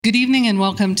Good evening and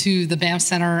welcome to the Banff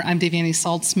Center. I'm Devaney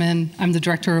Saltzman. I'm the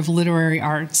Director of Literary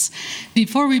Arts.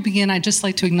 Before we begin, I'd just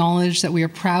like to acknowledge that we are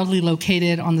proudly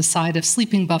located on the side of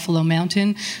Sleeping Buffalo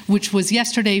Mountain, which was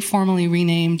yesterday formally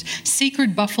renamed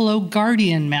Sacred Buffalo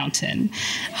Guardian Mountain.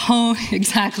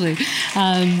 Exactly.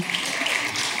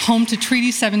 Home to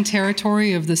Treaty 7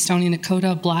 territory of the Stoney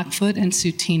Nakoda, Blackfoot, and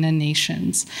Tsuut'ina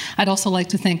nations. I'd also like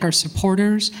to thank our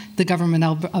supporters, the Government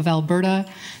of Alberta,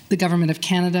 the Government of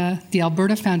Canada, the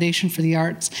Alberta Foundation for the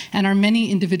Arts, and our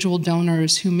many individual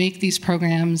donors who make these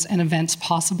programs and events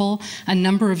possible. A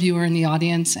number of you are in the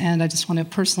audience, and I just want to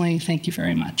personally thank you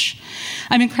very much.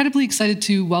 I'm incredibly excited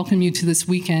to welcome you to this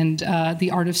weekend, The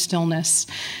Art of Stillness.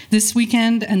 This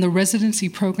weekend and the residency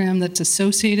program that's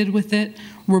associated with it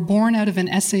were born out of an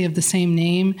essay of the same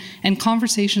name and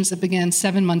conversations that began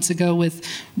 7 months ago with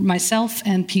myself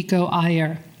and Pico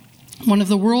Iyer, one of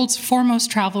the world's foremost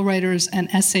travel writers and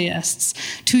essayists.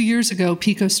 2 years ago,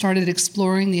 Pico started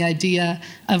exploring the idea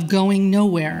of going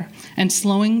nowhere and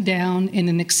slowing down in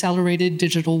an accelerated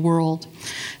digital world.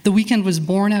 The weekend was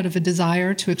born out of a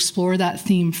desire to explore that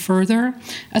theme further,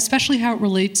 especially how it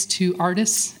relates to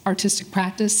artists, artistic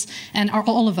practice, and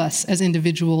all of us as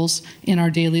individuals in our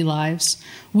daily lives.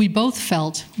 We both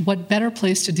felt what better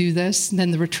place to do this than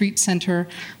the retreat center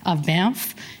of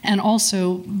Banff, and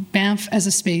also Banff as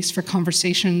a space for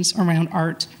conversations around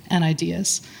art and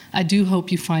ideas. I do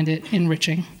hope you find it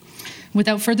enriching.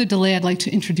 Without further delay, I'd like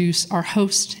to introduce our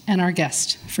host and our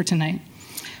guest for tonight.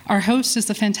 Our host is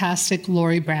the fantastic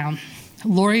Laurie Brown.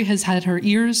 Laurie has had her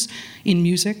ears in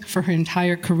music for her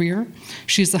entire career.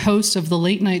 She's the host of the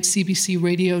late-night CBC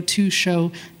Radio 2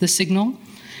 show, The Signal.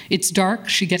 It's dark,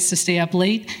 she gets to stay up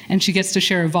late, and she gets to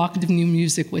share evocative new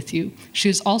music with you. She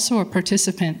is also a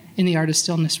participant in the Art of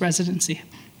Stillness residency.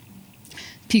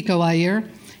 Pico Iyer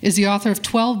is the author of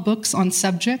 12 books on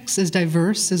subjects as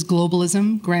diverse as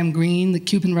globalism, Graham Greene, the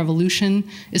Cuban Revolution,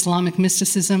 Islamic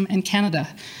mysticism, and Canada.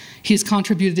 He has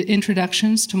contributed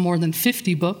introductions to more than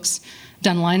 50 books,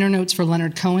 done liner notes for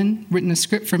Leonard Cohen, written a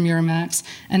script for Miramax,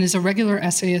 and is a regular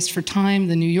essayist for Time,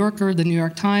 The New Yorker, The New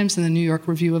York Times, and the New York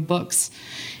Review of Books.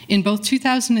 In both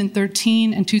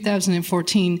 2013 and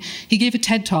 2014, he gave a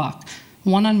TED Talk,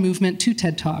 one on movement, 2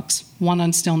 TED Talks, one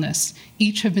on stillness.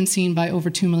 Each have been seen by over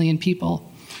 2 million people.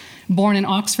 Born in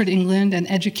Oxford, England, and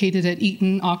educated at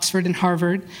Eton, Oxford, and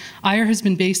Harvard, Iyer has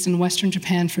been based in Western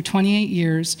Japan for 28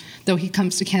 years, though he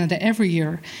comes to Canada every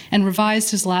year, and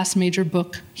revised his last major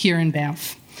book here in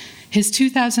Banff. His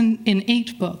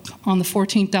 2008 book on the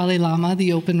 14th Dalai Lama,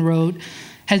 The Open Road,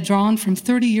 had drawn from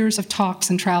 30 years of talks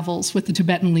and travels with the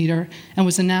Tibetan leader and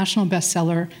was a national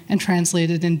bestseller and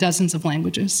translated in dozens of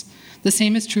languages. The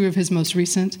same is true of his most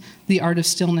recent, The Art of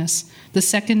Stillness, the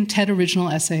second TED original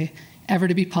essay ever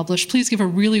to be published. Please give a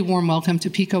really warm welcome to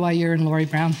Pico Iyer and Laurie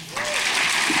Brown.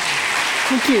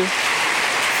 Thank you.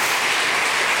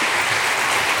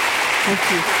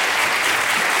 Thank you.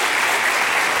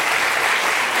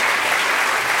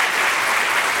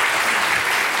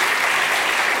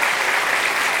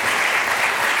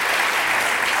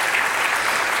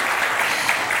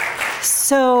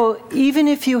 So even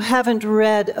if you haven't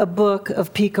read a book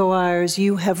of Pico Iyer's,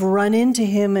 you have run into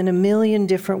him in a million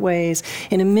different ways,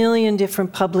 in a million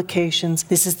different publications.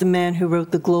 This is the man who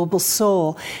wrote The Global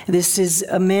Soul. This is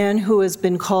a man who has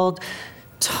been called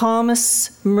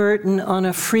Thomas Merton on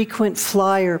a frequent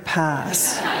flyer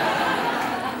pass.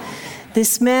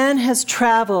 This man has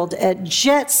traveled at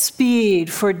jet speed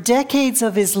for decades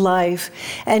of his life,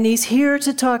 and he's here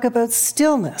to talk about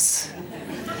stillness.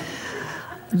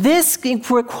 This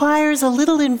requires a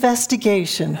little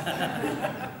investigation.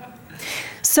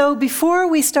 So before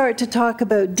we start to talk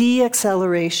about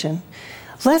de-acceleration,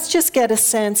 let's just get a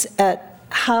sense at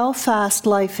how fast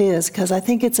life is, because I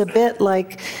think it's a bit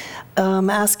like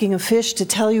asking a fish to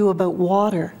tell you about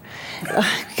water,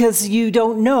 because you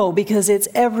don't know, because it's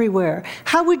everywhere.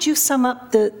 How would you sum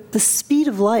up the speed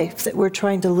of life that we're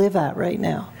trying to live at right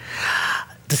now?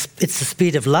 It's the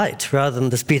speed of light rather than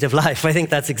the speed of life. I think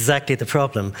that's exactly the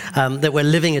problem, that we're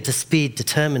living at a speed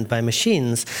determined by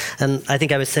machines. And I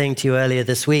think I was saying to you earlier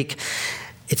this week,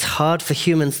 it's hard for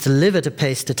humans to live at a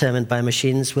pace determined by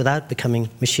machines without becoming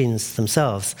machines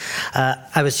themselves.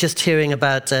 I was just hearing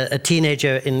about a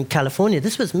teenager in California.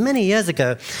 This was many years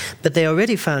ago, but they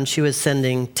already found she was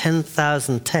sending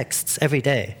 10,000 texts every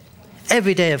day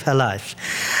of her life.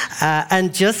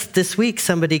 And just this week,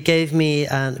 somebody gave me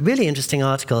a really interesting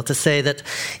article to say that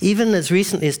even as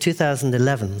recently as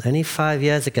 2011, only 5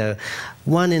 years ago,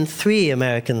 1 in 3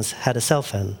 Americans had a cell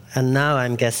phone. And now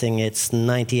I'm guessing it's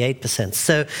 98%.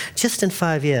 So just in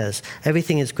 5 years,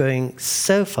 everything is growing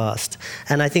so fast.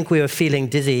 And I think we were feeling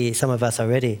dizzy, some of us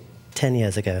already, 10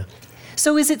 years ago.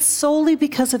 So is it solely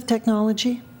because of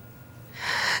technology?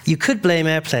 You could blame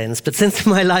airplanes, but since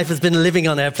my life has been living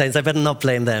on airplanes, I better not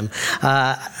blame them.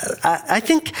 I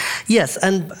think, yes,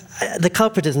 and the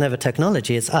culprit is never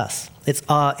technology, it's us. It's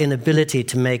our inability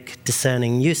to make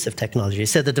discerning use of technology.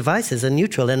 So the devices are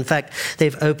neutral. In fact,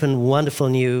 they've opened wonderful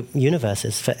new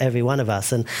universes for every one of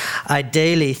us. And I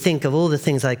daily think of all the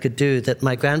things I could do that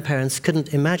my grandparents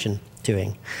couldn't imagine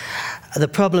doing. The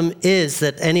problem is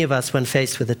that any of us, when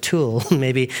faced with a tool,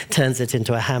 maybe turns it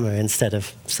into a hammer instead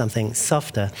of something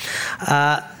softer.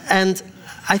 And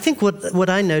I think what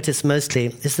I notice mostly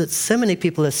is that so many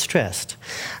people are stressed.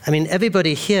 I mean,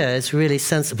 everybody here is really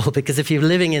sensible, because if you're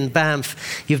living in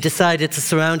Banff, you've decided to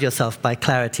surround yourself by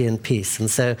clarity and peace.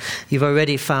 And so you've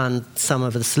already found some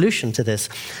of the solution to this.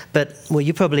 But, well,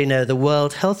 you probably know the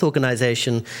World Health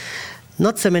Organization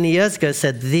not so many years ago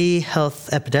said the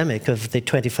health epidemic of the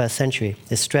 21st century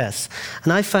is stress.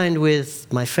 And I find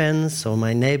with my friends or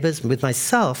my neighbors, with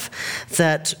myself,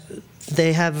 that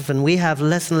they have, and we have,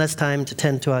 less and less time to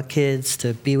tend to our kids,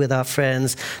 to be with our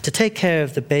friends, to take care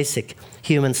of the basic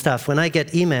human stuff. When I get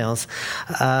emails,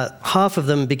 half of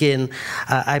them begin,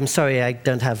 I'm sorry, I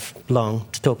don't have long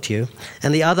to talk to you.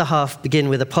 And the other half begin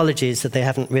with apologies that they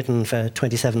haven't written for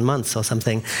 27 months or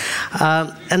something.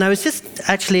 And I was just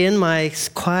actually in my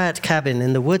quiet cabin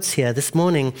in the woods here this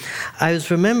morning, I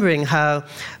was remembering how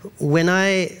when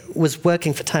I was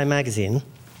working for Time magazine,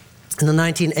 in the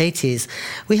 1980s,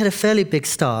 we had a fairly big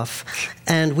staff,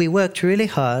 and we worked really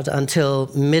hard until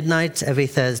midnight every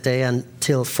Thursday,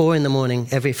 until 4 in the morning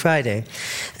every Friday.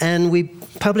 And we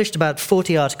published about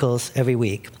 40 articles every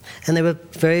week. And they were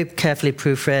very carefully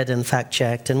proofread and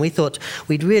fact-checked, and we thought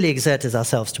we'd really exerted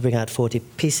ourselves to bring out 40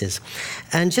 pieces.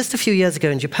 And just a few years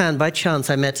ago in Japan, by chance,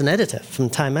 I met an editor from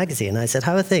Time magazine. I said,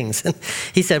 how are things? And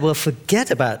he said, well, forget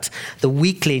about the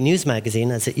weekly news magazine,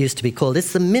 as it used to be called.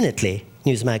 It's the minutely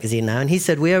news magazine now. And he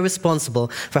said, we are responsible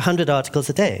for 100 articles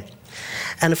a day.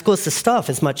 And of course, the staff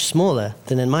is much smaller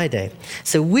than in my day.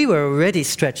 So we were already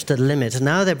stretched to the limit.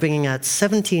 Now they're bringing out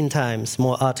 17 times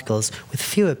more articles with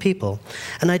fewer people.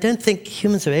 And I don't think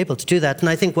humans are able to do that. And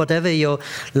I think whatever your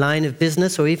line of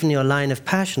business or even your line of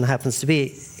passion happens to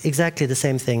be, exactly the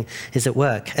same thing is at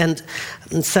work. And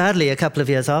sadly, a couple of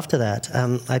years after that,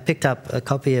 I picked up a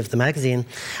copy of the magazine,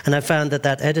 and I found that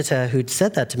that editor who'd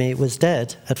said that to me was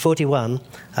dead at 41,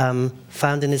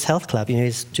 found in his health club. You know,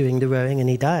 he's doing the rowing, and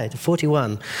he died at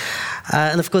 41.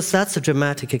 And of course, that's a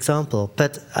dramatic example.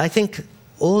 But I think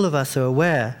all of us are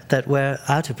aware that we're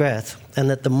out of breath, and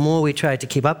that the more we try to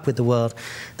keep up with the world,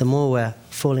 the more we're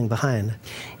falling behind.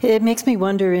 It makes me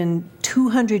wonder, in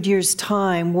 200 years'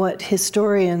 time, what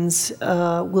historians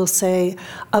will say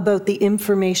about the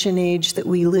information age that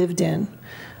we lived in.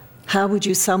 How would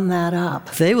you sum that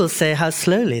up? They will say how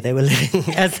slowly they were living,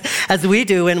 as we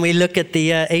do when we look at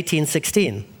the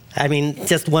 1816. I mean,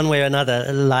 just one way or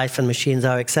another, life and machines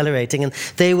are accelerating, and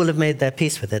they will have made their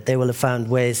peace with it. They will have found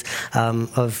ways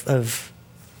of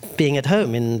being at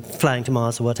home in flying to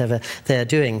Mars or whatever they're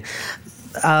doing.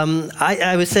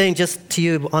 I was saying just to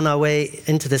you on our way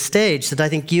into the stage that I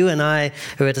think you and I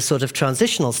are at a sort of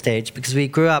transitional stage, because we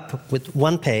grew up with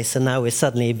one pace and now we're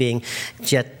suddenly being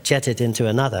jetted into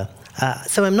another.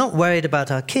 So I'm not worried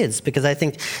about our kids, because I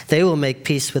think they will make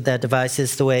peace with their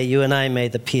devices the way you and I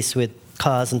made the peace with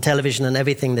cars and television and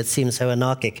everything that seemed so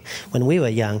anarchic when we were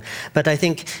young. But I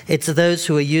think it's those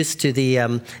who are used to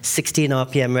the 16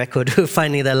 RPM record who are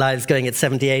finding their lives going at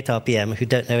 78 RPM, who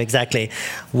don't know exactly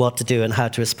what to do and how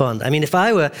to respond. I mean, if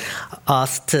I were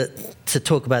asked to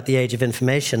talk about the age of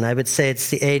information, I would say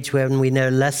it's the age when we know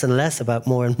less and less about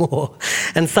more and more.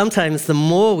 And sometimes the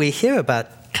more we hear about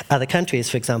other countries,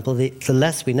 for example, the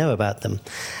less we know about them.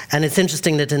 And it's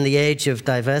interesting that in the age of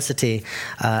diversity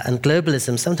and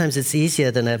globalism, sometimes it's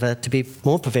easier than ever to be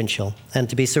more provincial and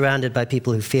to be surrounded by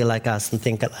people who feel like us and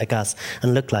think like us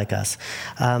and look like us.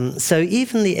 So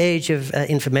even the age of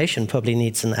information probably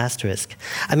needs an asterisk.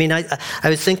 I mean, I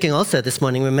was thinking also this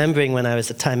morning, remembering when I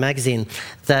was at Time magazine,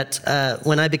 that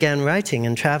when I began writing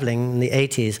and traveling in the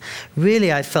 80s,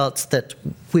 really I felt that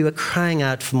we were crying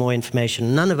out for more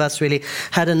information. None of us really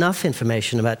had enough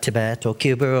information about Tibet or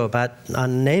Cuba or about our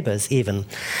neighbors even.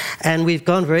 And we've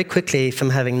gone very quickly from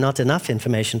having not enough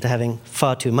information to having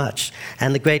far too much.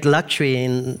 And the great luxury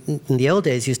in the old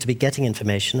days used to be getting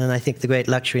information, and I think the great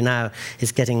luxury now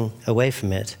is getting away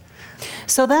from it.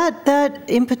 So that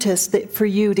impetus for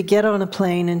you to get on a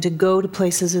plane and to go to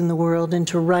places in the world and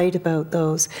to write about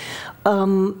those,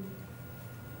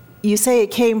 you say it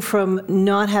came from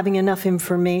not having enough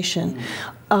information.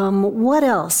 What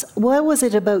else? What was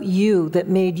it about you that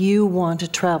made you want to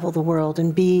travel the world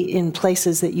and be in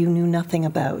places that you knew nothing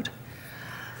about?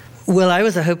 Well, I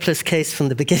was a hopeless case from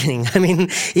the beginning. I mean,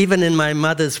 even in my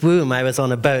mother's womb, I was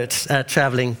on a boat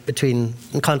traveling between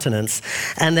continents.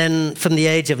 And then from the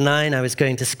age of 9, I was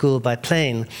going to school by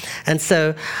plane. And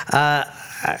so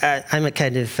I'm a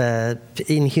kind of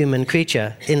inhuman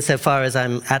creature insofar as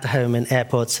I'm at home in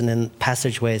airports and in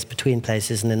passageways between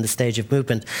places and in the stage of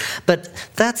movement. But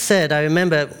that said, I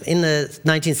remember in the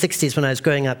 1960s when I was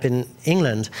growing up in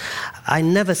England, I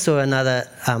never saw another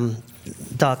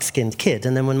dark-skinned kid.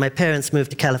 And then when my parents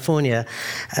moved to California,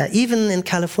 even in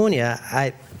California,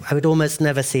 I would almost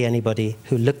never see anybody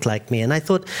who looked like me. And I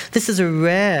thought, this is a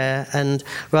rare and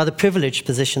rather privileged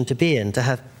position to be in, to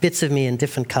have bits of me in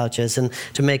different cultures and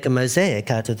to make a mosaic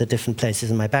out of the different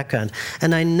places in my background.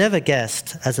 And I never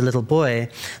guessed, as a little boy,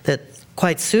 that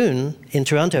quite soon, in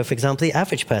Toronto, for example, the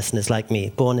average person is like me,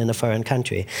 born in a foreign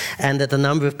country, and that the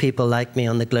number of people like me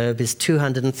on the globe is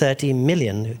 230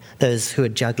 million, those who are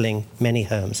juggling many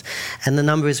homes. And the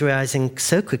number is rising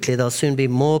so quickly, there'll soon be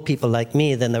more people like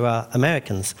me than there are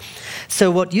Americans. So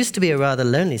what used to be a rather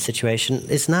lonely situation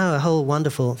is now a whole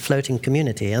wonderful floating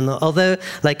community. And although,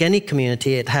 like any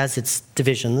community, it has its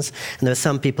divisions, and there are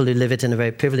some people who live it in a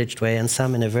very privileged way and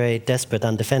some in a very desperate,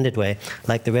 undefended way,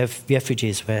 like the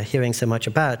refugees we're hearing so much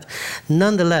about.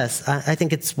 Nonetheless, I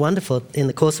think it's wonderful in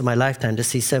the course of my lifetime to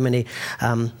see so many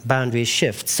boundaries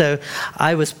shift. So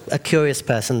I was a curious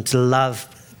person to love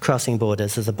crossing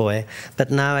borders as a boy,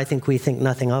 but now I think we think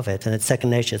nothing of it, and it's second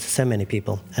nature to so many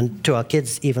people, and to our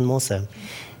kids even more so.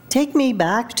 Take me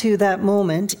back to that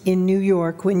moment in New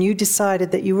York when you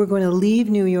decided that you were going to leave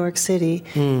New York City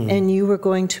and you were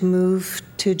going to move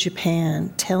to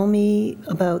Japan. Tell me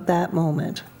about that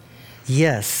moment.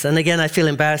 Yes, and again, I feel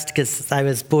embarrassed because I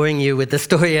was boring you with the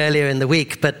story earlier in the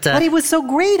week, but it was so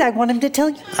great. I wanted to tell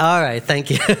you. All right, thank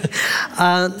you.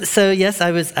 So yes,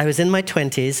 I was in my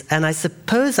 20s, and I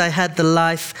suppose I had the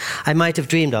life I might have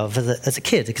dreamed of as a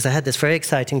kid, because I had this very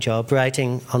exciting job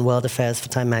writing on world affairs for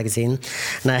Time magazine,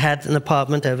 and I had an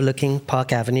apartment overlooking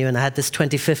Park Avenue, and I had this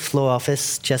 25th floor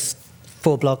office just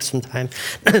 4 blocks from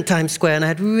Times Square, and I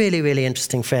had really, really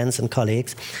interesting friends and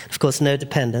colleagues. Of course, no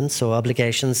dependents or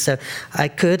obligations, so I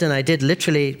could, and I did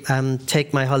literally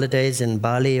take my holidays in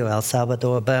Bali or El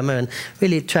Salvador or Burma and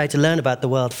really try to learn about the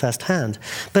world firsthand.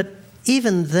 But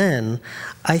even then,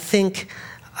 I think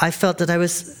I felt that I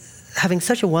was having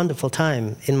such a wonderful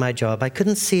time in my job. I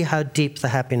couldn't see how deep the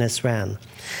happiness ran.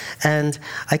 And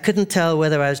I couldn't tell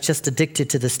whether I was just addicted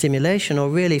to the stimulation or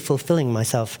really fulfilling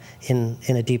myself in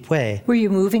a deep way. Were you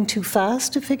moving too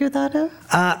fast to figure that out?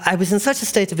 I was in such a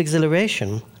state of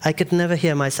exhilaration, I could never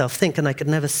hear myself think, and I could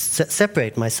never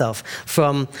separate myself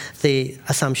from the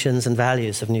assumptions and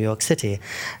values of New York City.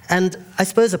 And I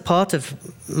suppose a part of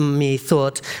me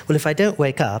thought, well, if I don't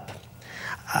wake up,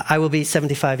 I will be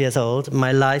 75 years old,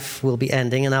 my life will be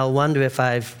ending, and I'll wonder if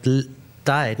I've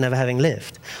died never having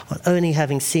lived, or only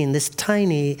having seen this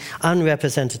tiny,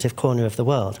 unrepresentative corner of the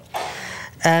world.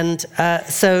 And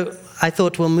so I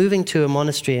thought, well, moving to a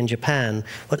monastery in Japan,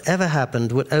 whatever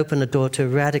happened would open a door to a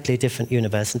radically different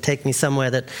universe and take me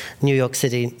somewhere that New York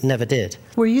City never did.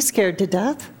 Were you scared to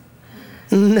death?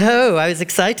 No, I was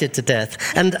excited to death.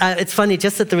 And it's funny,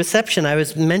 just at the reception, I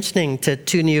was mentioning to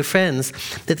 2 new friends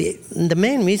that the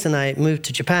main reason I moved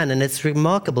to Japan, and it's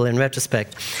remarkable in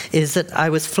retrospect, is that I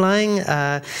was flying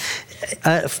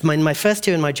my first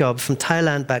year in my job from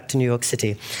Thailand back to New York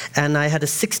City, and I had a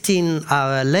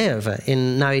 16-hour layover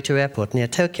in Narita Airport near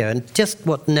Tokyo, and just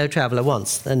what no traveler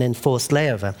wants, an enforced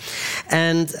layover.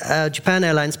 And Japan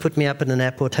Airlines put me up in an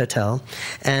airport hotel,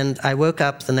 and I woke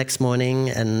up the next morning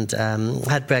and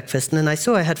had breakfast, and then I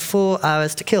saw I had 4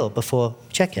 hours to kill before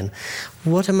check-in.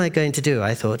 What am I going to do,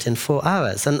 I thought, in 4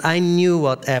 hours? And I knew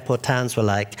what airport towns were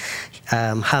like.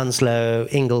 Hounslow,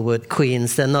 Inglewood,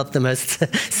 Queens, they're not the most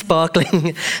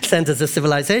sparkling centers of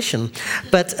civilization.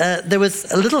 But there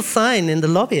was a little sign in the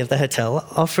lobby of the hotel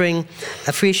offering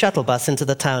a free shuttle bus into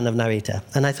the town of Narita.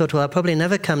 And I thought, well, I'll probably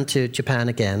never come to Japan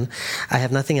again. I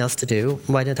have nothing else to do.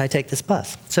 Why don't I take this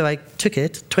bus? So I took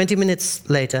it. 20 minutes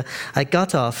later, I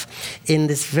got off in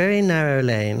this very narrow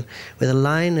lane with a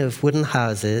line of wooden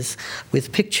houses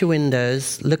with picture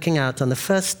windows looking out on the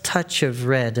first touch of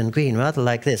red and green, rather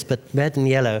like this, but red and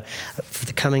yellow for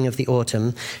the coming of the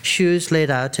autumn, shoes laid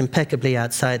out impeccably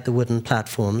outside the wooden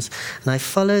platforms. And I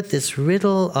followed this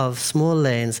riddle of small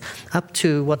lanes up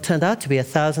to what turned out to be a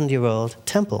 1,000-year-old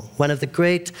temple, one of the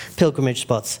great pilgrimage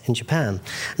spots in Japan.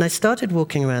 And I started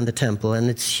walking around the temple and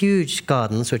its huge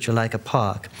gardens, which are like a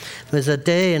park. It was a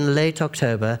day in late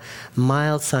October,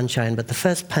 mild sunshine, but the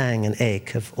first pang and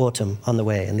ache of autumn on the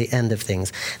way and the end of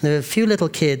things. And there were a few little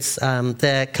kids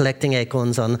there collecting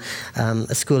acorns on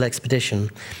a school expedition.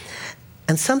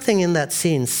 And something in that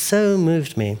scene so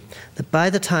moved me that by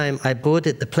the time I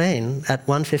boarded the plane at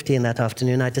 1:15 that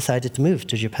afternoon, I decided to move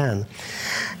to Japan.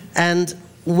 And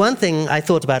one thing I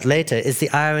thought about later is the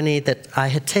irony that I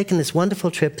had taken this wonderful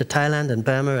trip to Thailand and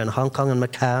Burma and Hong Kong and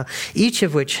Macau, each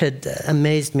of which had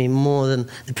amazed me more than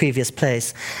the previous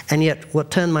place, and yet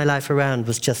what turned my life around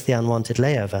was just the unwanted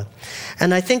layover.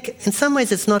 And I think in some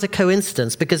ways it's not a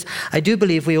coincidence, because I do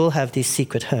believe we all have these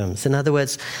secret homes. In other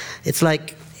words, it's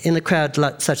like in a crowd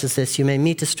such as this, you may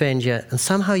meet a stranger and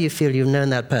somehow you feel you've known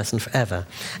that person forever,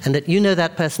 and that you know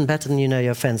that person better than you know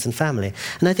your friends and family.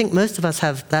 And I think most of us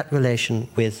have that relation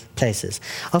with places,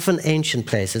 often ancient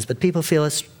places, but people feel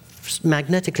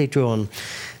magnetically drawn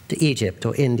to Egypt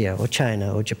or India or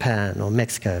China or Japan or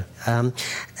Mexico.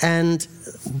 And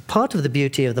part of the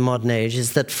beauty of the modern age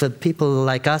is that for people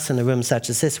like us in a room such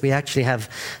as this, we actually have,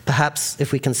 perhaps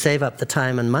if we can save up the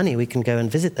time and money, we can go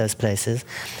and visit those places.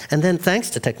 And then thanks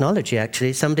to technology,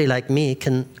 actually, somebody like me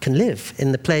can live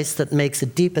in the place that makes a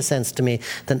deeper sense to me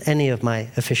than any of my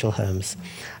official homes.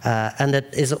 And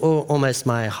that is almost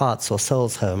my heart's or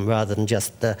soul's home rather than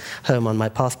just the home on my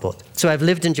passport. So I've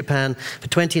lived in Japan for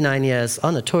 29 years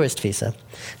on a tourist visa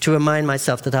to remind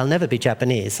myself that I'll never be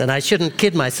Japanese. And I shouldn't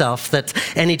kid myself that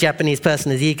any Japanese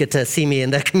person is eager to see me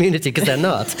in their community, because they're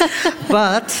not.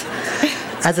 But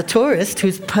as a tourist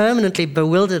who's permanently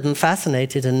bewildered and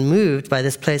fascinated and moved by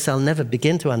this place I'll never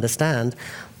begin to understand,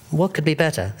 what could be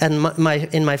better? And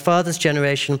in my father's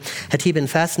generation, had he been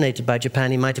fascinated by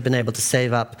Japan, he might have been able to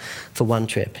save up for one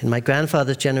trip. In my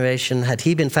grandfather's generation, had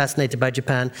he been fascinated by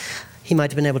Japan, he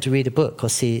might have been able to read a book or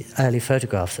see early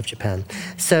photographs of Japan.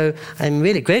 So I'm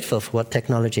really grateful for what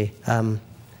technology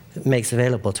makes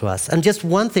available to us. And just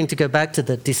one thing to go back to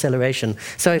the deceleration.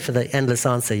 Sorry for the endless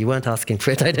answer. You weren't asking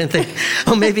for it, I don't think.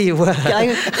 Or maybe you were.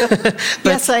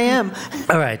 Yes, I am.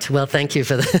 All right. Well, thank you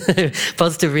for the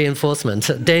positive reinforcement.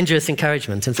 Dangerous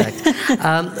encouragement, in fact.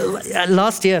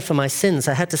 Last year, for my sins,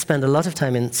 I had to spend a lot of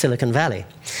time in Silicon Valley.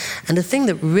 And the thing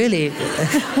that really...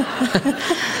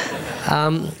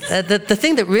 the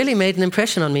thing that really made an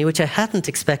impression on me, which I hadn't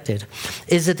expected,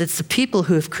 is that it's the people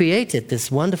who have created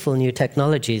this wonderful new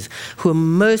technologies who are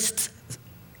most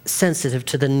sensitive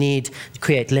to the need to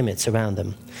create limits around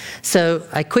them. So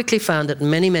I quickly found that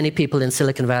many people in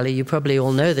Silicon Valley, you probably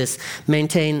all know this,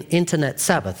 maintain internet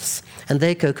Sabbaths. And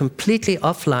they go completely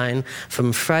offline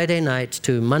from Friday night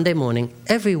to Monday morning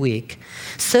every week,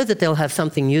 so that they'll have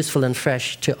something useful and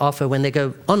fresh to offer when they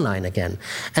go online again.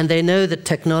 And they know that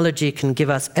technology can give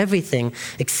us everything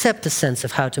except a sense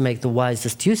of how to make the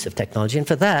wisest use of technology. And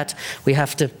for that, we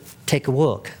have to take a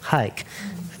walk, hike,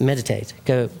 meditate,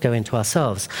 go into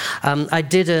ourselves. I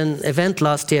did an event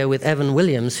last year with Evan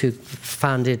Williams, who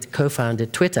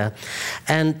co-founded Twitter.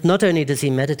 And not only does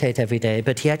he meditate every day,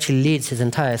 but he actually leads his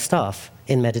entire staff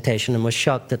in meditation, and was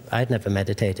shocked that I'd never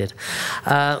meditated.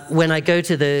 When I go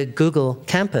to the Google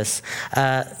campus,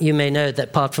 you may know that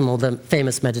apart from all the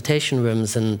famous meditation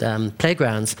rooms and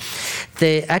playgrounds,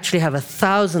 they actually have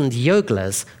 1,000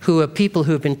 yoglers who are people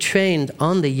who have been trained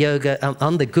on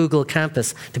the Google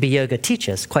campus to be yoga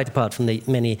teachers, quite apart from the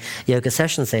many yoga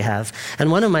sessions they have.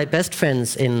 And one of my best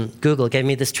friends in Google gave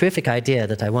me this terrific idea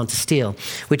that I want to steal,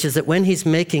 which is that when he's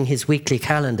making his weekly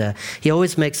calendar, he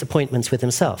always makes appointments with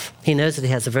himself. He knows that he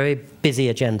has a very busy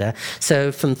agenda,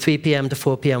 so from 3 p.m. to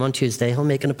 4 p.m. on Tuesday, he'll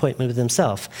make an appointment with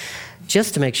himself,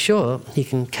 just to make sure he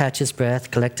can catch his breath,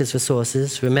 collect his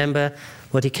resources, remember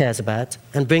what he cares about,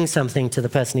 and bring something to the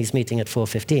person he's meeting at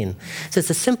 4:15. So it's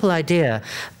a simple idea,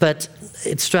 but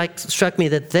it struck me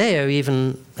that they are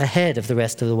even ahead of the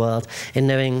rest of the world in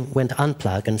knowing when to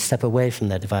unplug and step away from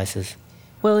their devices.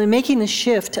 Well, in making the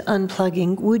shift to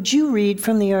unplugging, would you read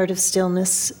from The Art of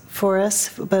Stillness for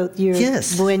us about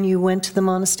when you went to the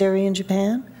monastery in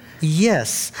Japan?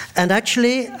 Yes, and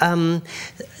actually,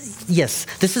 yes,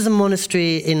 this is a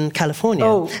monastery in California.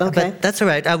 Oh, okay. But that's all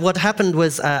right. What happened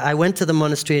was I went to the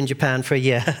monastery in Japan for a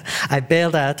year. I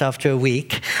bailed out after a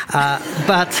week,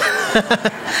 but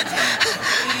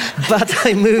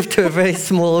I moved to a very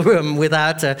small room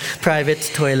without a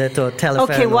private toilet or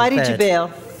telephone. Okay, why or did bed. you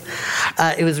bail?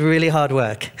 It was really hard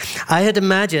work. I had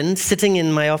imagined sitting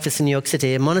in my office in New York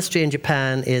City. A monastery in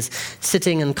Japan is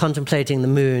sitting and contemplating the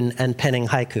moon and penning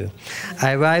haiku.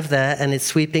 I arrived there and it's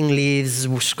sweeping leaves,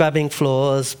 scrubbing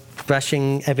floors,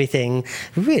 brushing everything,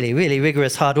 really, really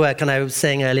rigorous hard work. And I was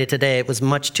saying earlier today, it was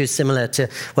much too similar to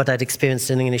what I'd experienced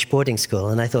in English boarding school.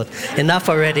 And I thought, enough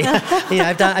already.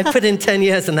 I've put in 10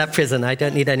 years in that prison. I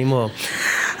don't need any more.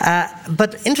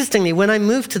 But interestingly, when I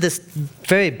moved to this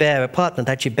very bare apartment,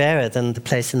 actually barer than the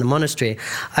place in the monastery,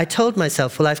 I told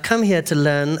myself, well, I've come here to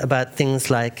learn about things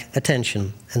like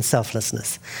attention and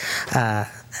selflessness.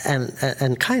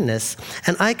 and kindness.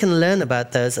 And I can learn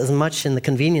about those as much in the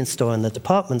convenience store and the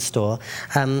department store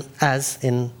as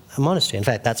in a monastery. In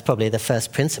fact, that's probably the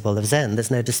first principle of Zen. There's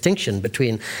no distinction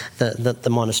between the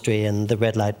monastery and the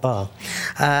red light bar.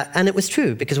 And it was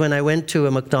true, because when I went to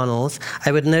a McDonald's,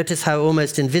 I would notice how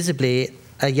almost invisibly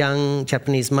a young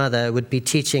Japanese mother would be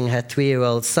teaching her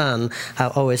 3-year-old son how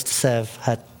always to serve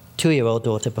her 2-year-old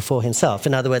daughter before himself.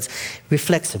 In other words,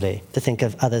 reflexively, to think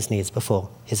of others' needs before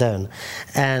his own.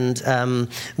 And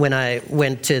when I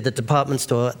went to the department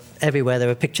store, everywhere there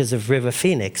were pictures of River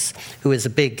Phoenix, who was a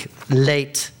big,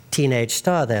 late teenage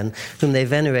star then, whom they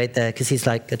venerate there because he's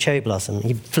like a cherry blossom.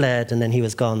 He flared and then he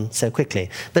was gone so quickly.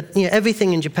 But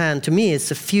everything in Japan, to me, is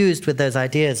suffused with those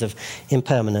ideas of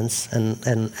impermanence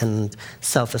and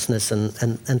selflessness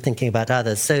and thinking about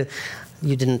others. So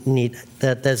you didn't need,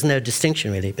 there's no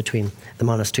distinction really between the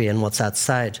monastery and what's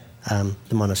outside the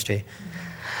monastery.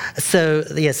 So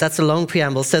yes, that's a long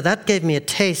preamble. So that gave me a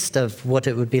taste of what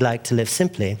it would be like to live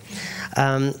simply.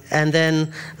 And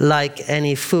then, like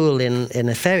any fool in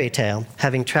a fairy tale,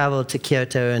 having traveled to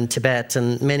Kyoto and Tibet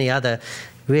and many other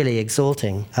really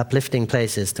exalting, uplifting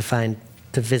places to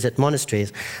visit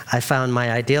monasteries, I found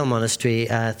my ideal monastery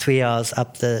 3 hours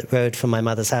up the road from my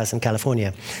mother's house in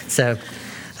California. So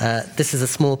this is a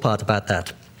small part about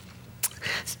that.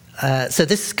 So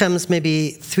this comes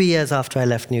maybe 3 years after I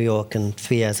left New York and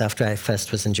 3 years after I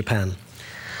first was in Japan.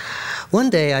 One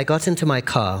day I got into my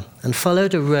car and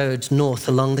followed a road north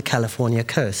along the California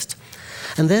coast,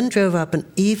 and then drove up an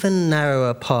even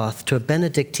narrower path to a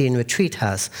Benedictine retreat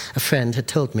house a friend had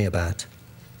told me about.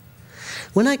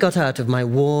 When I got out of my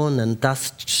worn and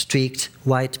dust-streaked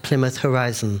white Plymouth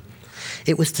Horizon,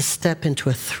 it was to step into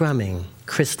a thrumming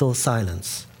crystal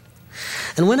silence.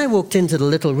 And when I walked into the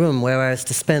little room where I was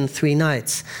to spend 3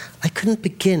 nights, I couldn't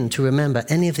begin to remember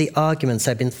any of the arguments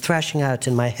I'd been thrashing out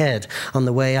in my head on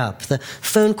the way up, the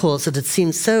phone calls that had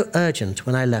seemed so urgent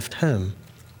when I left home.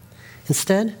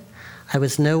 Instead, I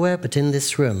was nowhere but in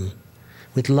this room,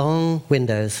 with long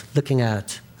windows looking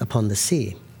out upon the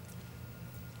sea.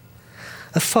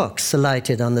 A fox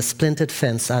alighted on the splintered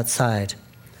fence outside,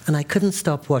 and I couldn't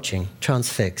stop watching,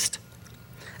 transfixed.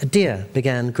 A deer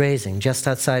began grazing just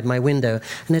outside my window,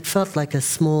 and it felt like a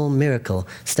small miracle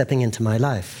stepping into my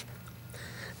life.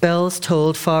 Bells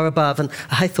tolled far above, and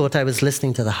I thought I was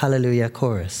listening to the Hallelujah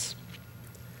chorus.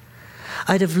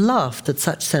 I'd have laughed at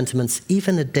such sentiments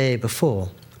even a day before,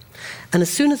 and as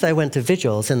soon as I went to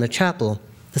vigils in the chapel,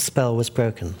 the spell was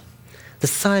broken. The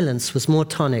silence was more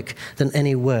tonic than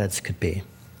any words could be.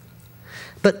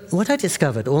 But what I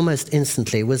discovered almost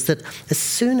instantly was that as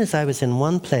soon as I was in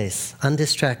one place,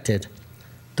 undistracted,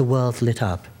 the world lit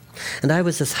up, and I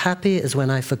was as happy as when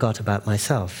I forgot about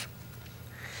myself.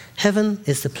 Heaven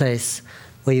is the place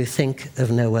where you think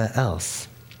of nowhere else.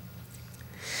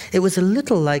 It was a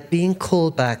little like being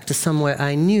called back to somewhere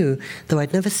I knew, though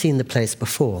I'd never seen the place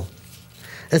before.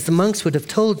 As the monks would have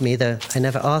told me, though I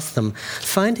never asked them,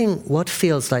 finding what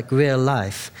feels like real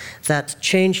life, that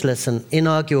changeless and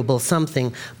inarguable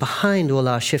something behind all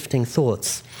our shifting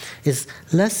thoughts, is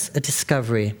less a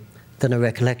discovery than a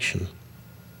recollection.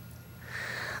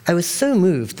 I was so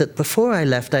moved that before I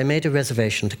left, I made a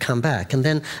reservation to come back, and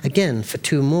then again for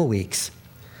 2 more weeks.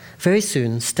 Very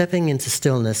soon, stepping into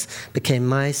stillness became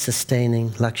my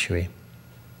sustaining luxury.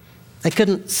 I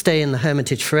couldn't stay in the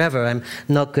hermitage forever. I'm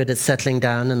not good at settling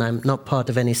down, and I'm not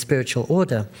part of any spiritual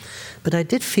order. But I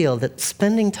did feel that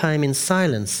spending time in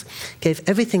silence gave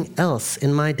everything else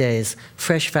in my days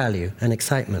fresh value and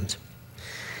excitement.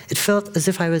 It felt as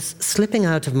if I was slipping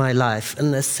out of my life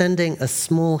and ascending a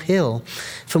small hill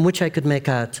from which I could make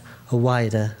out a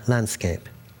wider landscape.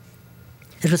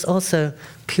 It was also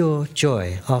pure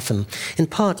joy, often, in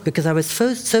part because I was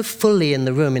so fully in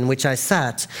the room in which I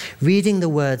sat, reading the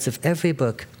words of every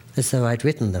book as though I'd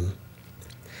written them.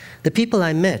 The people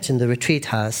I met in the retreat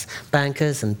house,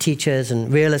 bankers and teachers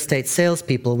and real estate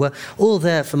salespeople, were all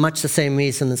there for much the same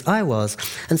reason as I was,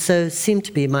 and so seemed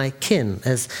to be my kin,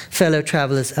 as fellow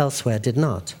travelers elsewhere did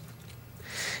not.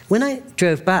 When I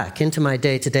drove back into my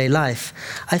day-to-day life,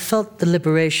 I felt the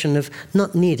liberation of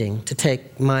not needing to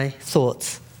take my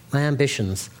thoughts, my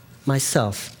ambitions,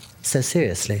 myself so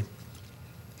seriously.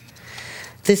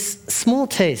 This small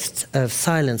taste of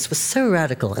silence was so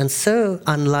radical and so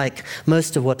unlike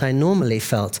most of what I normally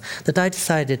felt that I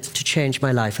decided to change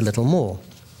my life a little more.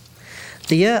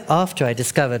 The year after I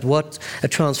discovered what a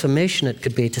transformation it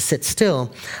could be to sit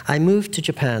still, I moved to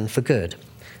Japan for good,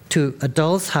 to a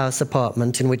doll's house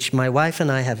apartment in which my wife and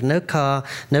I have no car,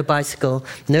 no bicycle,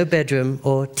 no bedroom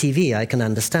or TV I can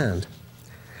understand.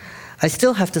 I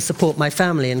still have to support my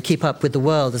family and keep up with the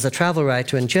world as a travel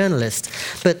writer and journalist,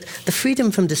 but the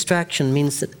freedom from distraction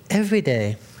means that every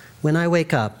day when I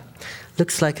wake up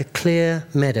looks like a clear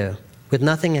meadow with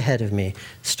nothing ahead of me,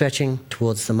 stretching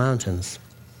towards the mountains.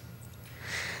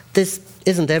 This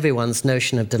isn't everyone's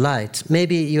notion of delight.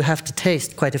 Maybe you have to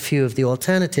taste quite a few of the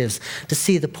alternatives to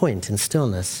see the point in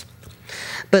stillness.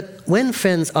 But when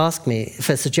friends ask me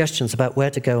for suggestions about where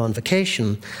to go on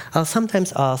vacation, I'll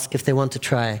sometimes ask if they want to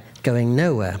try going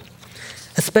nowhere,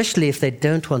 especially if they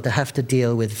don't want to have to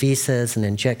deal with visas and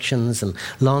injections and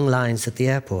long lines at the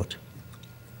airport.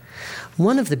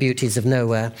 One of the beauties of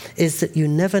nowhere is that you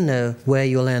never know where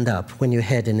you'll end up when you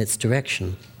head in its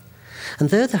direction. And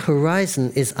though the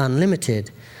horizon is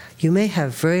unlimited, you may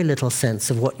have very little sense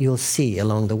of what you'll see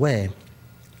along the way.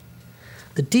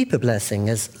 The deeper blessing,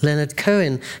 as Leonard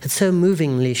Cohen had so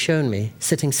movingly shown me,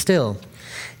 sitting still,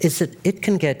 is that it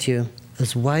can get you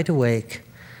as wide awake,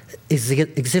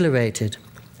 exhilarated,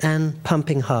 and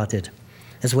pumping-hearted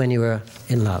as when you were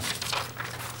in love.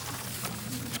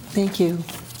 Thank you.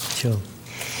 Sure.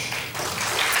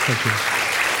 Thank you.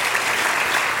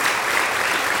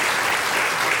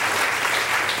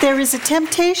 There is a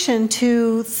temptation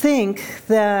to think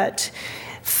that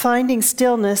finding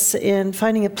stillness and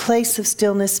finding a place of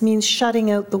stillness means shutting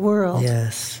out the world.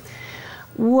 Yes.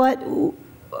 What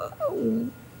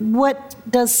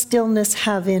does stillness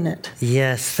have in it?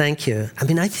 Yes, thank you. I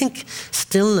mean, I think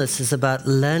stillness is about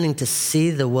learning to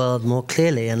see the world more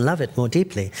clearly and love it more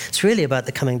deeply. It's really about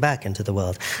the coming back into the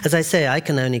world. As I say, I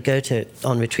can only go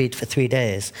on retreat for 3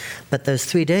 days, but those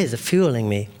 3 days are fueling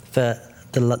me for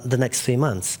the next 3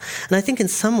 months. And I think in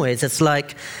some ways it's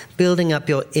like building up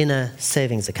your inner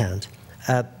savings account.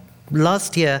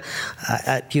 Last year,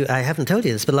 I haven't told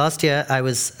you this, but last year I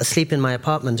was asleep in my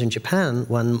apartment in Japan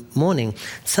one morning.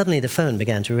 Suddenly the phone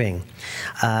began to ring.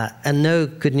 And no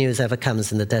good news ever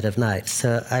comes in the dead of night.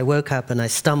 So I woke up and I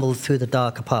stumbled through the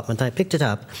dark apartment. I picked it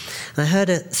up and I heard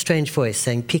a strange voice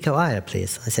saying, "Pico Iyer,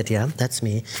 please." I said, "Yeah, that's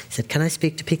me." He said, "Can I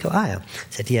speak to Pico Iyer?" I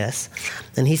said, "Yes."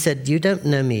 And he said, "You don't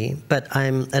know me, but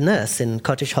I'm a nurse in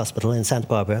Cottage Hospital in Santa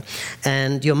Barbara,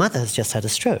 and your mother has just had a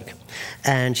stroke.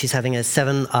 And she's having a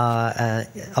 7-hour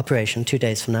operation 2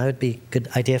 days from now. It'd be a good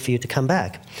idea for you to come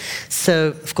back." So,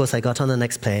 of course, I got on the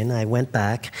next plane. I went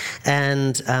back,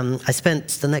 and I spent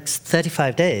the next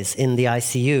 35 days in the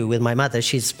ICU with my mother.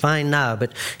 She's fine now,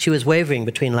 but she was wavering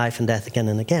between life and death again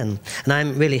and again. And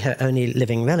I'm really her only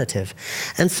living relative.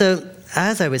 And so,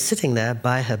 as I was sitting there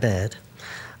by her bed,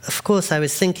 of course, I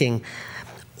was thinking,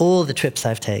 all the trips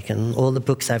I've taken, all the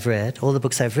books I've read, all the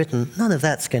books I've written, none of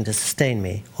that's going to sustain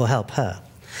me or help her.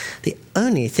 The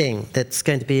only thing that's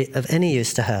going to be of any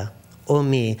use to her or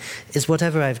me is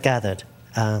whatever I've gathered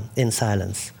in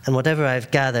silence, and whatever I've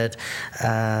gathered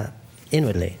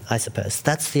inwardly, I suppose.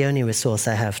 That's the only resource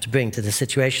I have to bring to the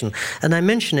situation. And I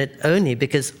mention it only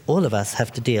because all of us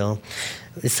have to deal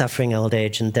with suffering, old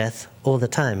age, and death all the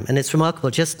time. And it's remarkable,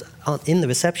 just in the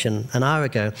reception an hour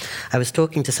ago, I was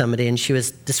talking to somebody and she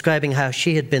was describing how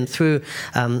she had been through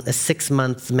a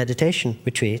 6-month meditation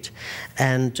retreat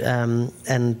and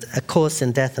a course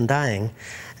in death and dying.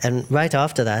 And right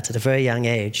after that, at a very young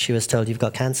age, she was told, "You've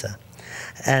got cancer."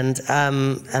 And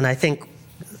I think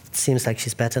it seems like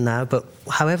she's better now, but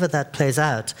however that plays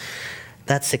out,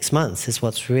 that 6 months is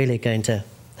what's really going to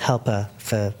help her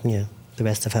for the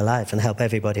rest of her life and help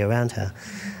everybody around her.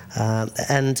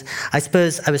 And I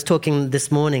suppose I was talking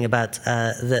this morning about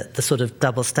the sort of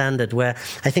double standard where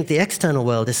I think the external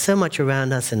world is so much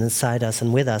around us and inside us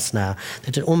and with us now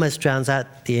that it almost drowns out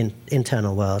the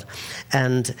internal world.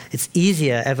 And it's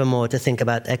easier evermore to think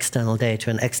about external data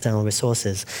and external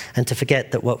resources and to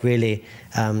forget that what really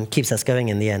keeps us going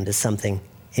in the end is something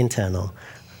internal.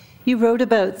 You wrote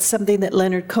about something that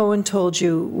Leonard Cohen told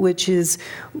you, which is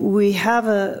we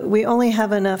only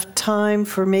have enough time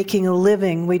for making a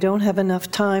living. We don't have enough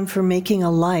time for making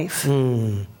a life.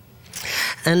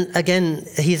 And again,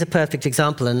 he's a perfect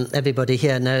example, and everybody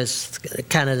here knows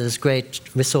Canada's great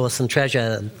resource and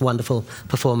treasure, wonderful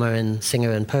performer and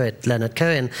singer and poet, Leonard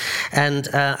Cohen. And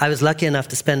I was lucky enough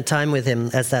to spend time with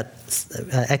him, as that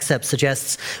excerpt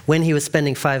suggests, when he was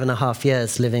spending 5.5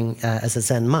 years living as a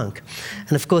Zen monk.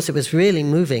 And of course, it was really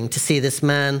moving to see this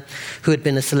man who had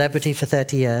been a celebrity for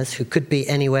 30 years, who could be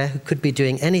anywhere, who could be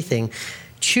doing anything,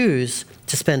 choose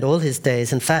to spend all his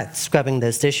days, in fact, scrubbing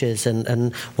those dishes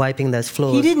and wiping those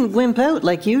floors. He didn't wimp out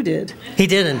like you did. He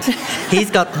didn't. He's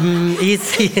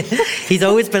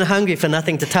always been hungry for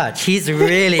nothing to touch. He's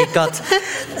really got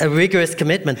a rigorous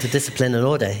commitment to discipline and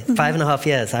order. 5.5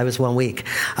 years, I was 1 week.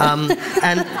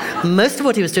 And most of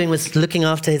what he was doing was looking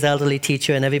after his elderly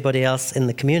teacher and everybody else in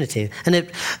the community. And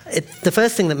the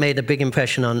first thing that made a big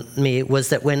impression on me was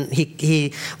that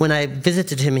when I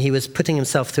visited him, he was putting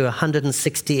himself through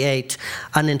 168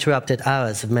 uninterrupted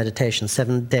hours of meditation,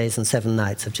 7 days and 7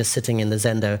 nights of just sitting in the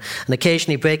zendo, and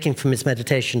occasionally breaking from his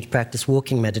meditation to practice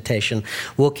walking meditation,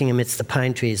 walking amidst the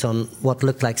pine trees on what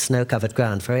looked like snow-covered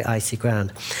ground, very icy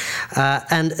ground.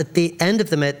 And at the end of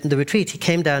the retreat, he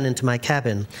came down into my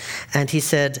cabin, and he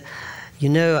said, "You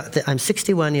know, I'm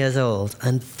 61 years old,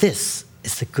 and this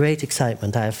is the great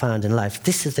excitement I have found in life.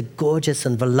 This is the gorgeous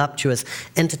and voluptuous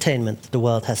entertainment that the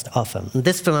world has to offer." And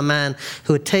this from a man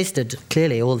who had tasted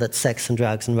clearly all that sex and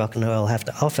drugs and rock and roll have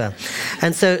to offer.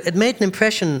 And so it made an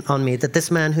impression on me that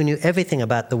this man who knew everything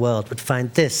about the world would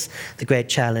find this the great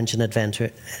challenge and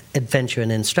adventure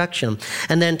and instruction.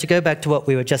 And then to go back to what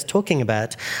we were just talking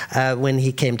about, when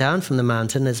he came down from the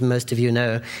mountain, as most of you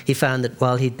know, he found that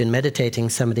while he'd been meditating,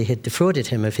 somebody had defrauded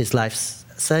him of his life's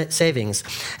savings,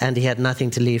 and he had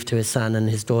nothing to leave to his son and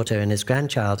his daughter and his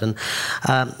grandchild. And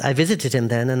I visited him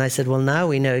then, and I said, well, now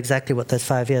we know exactly what those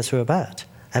 5 years were about.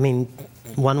 I mean,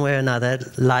 one way or another,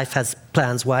 life has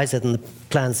plans wiser than the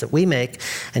plans that we make,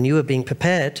 and you were being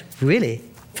prepared, really,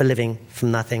 for living from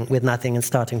nothing, with nothing, and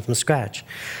starting from scratch.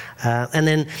 And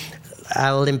then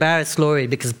I will embarrass Laurie,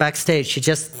 because backstage she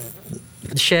just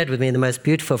shared with me the most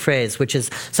beautiful phrase, which is,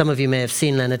 some of you may have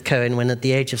seen Leonard Cohen when at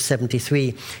the age of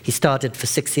 73, he started for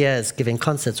 6 years giving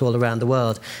concerts all around the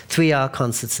world, 3-hour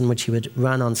concerts in which he would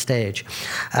run on stage.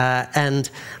 And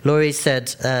Laurie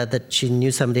said that she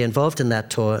knew somebody involved in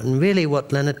that tour, and really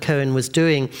what Leonard Cohen was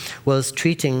doing was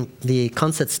treating the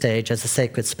concert stage as a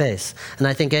sacred space. And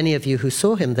I think any of you who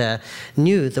saw him there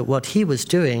knew that what he was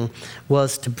doing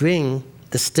was to bring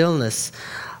the stillness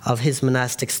of his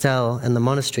monastic cell and the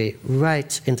monastery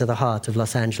right into the heart of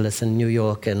Los Angeles and New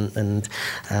York and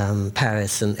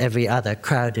Paris and every other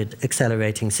crowded,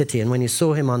 accelerating city. And when you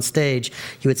saw him on stage,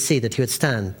 you would see that he would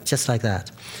stand just like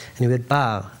that. And he would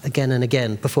bow again and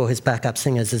again before his backup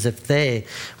singers as if they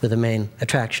were the main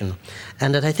attraction.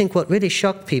 And that I think what really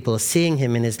shocked people seeing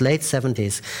him in his late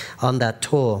 70s on that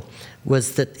tour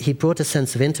was that he brought a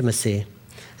sense of intimacy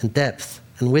and depth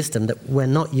and wisdom that we're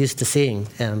not used to seeing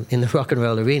in the rock and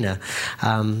roll arena.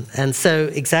 And so,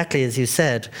 exactly as you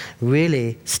said,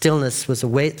 really, stillness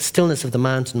of the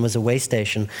mountain was a way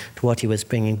station to what he was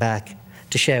bringing back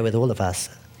to share with all of us.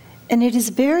 And it is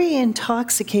very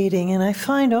intoxicating, and I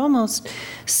find almost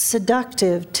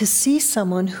seductive to see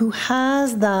someone who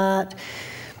has that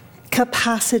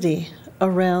capacity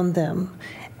around them,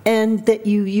 and that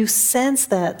you sense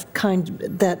that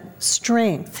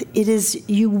strength. It is,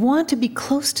 you want to be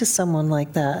close to someone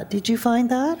like that. Did you find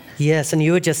that? Yes, and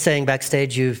you were just saying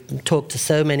backstage you've talked to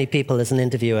so many people as an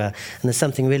interviewer, and there's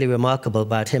something really remarkable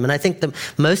about him. And I think the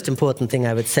most important thing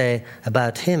I would say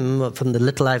about him, from the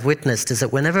little I've witnessed, is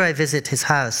that whenever I visit his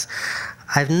house,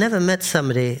 I've never met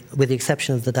somebody, with the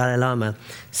exception of the Dalai Lama,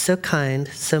 so kind,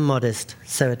 so modest,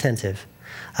 so attentive.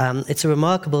 It's a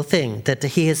remarkable thing that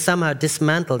he has somehow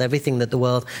dismantled everything that the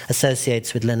world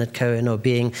associates with Leonard Cohen or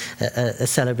being a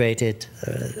celebrated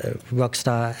rock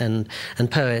star and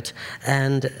poet,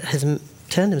 and has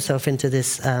turned himself into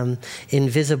this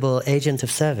invisible agent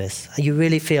of service. You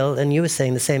really feel, and you were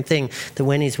saying the same thing, that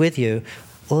when he's with you,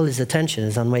 all his attention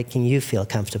is on making you feel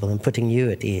comfortable and putting you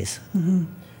at ease. Mm-hmm.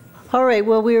 All right,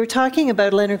 well, we were talking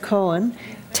about Leonard Cohen.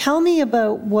 Tell me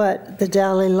about what the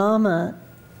Dalai Lama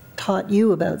taught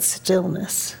you about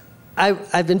stillness.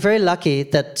 I've been very lucky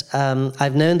that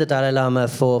I've known the Dalai Lama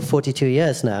for 42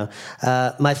 years now.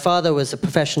 My father was a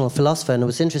professional philosopher and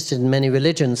was interested in many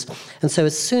religions. And so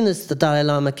as soon as the Dalai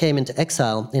Lama came into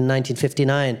exile in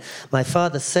 1959, my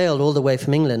father sailed all the way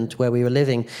from England, where we were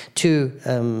living, to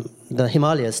the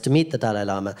Himalayas to meet the Dalai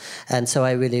Lama. And so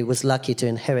I really was lucky to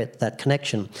inherit that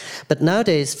connection. But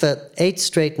nowadays, for 8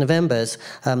 straight Novembers,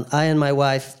 I and my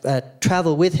wife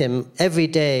travel with him every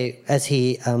day as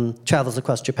he travels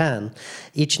across Japan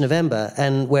each November,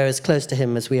 and we're as close to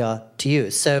him as we are to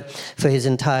you. So for his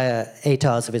entire 8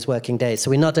 hours of his working day. So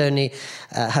we not only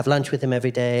have lunch with him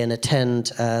every day and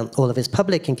attend all of his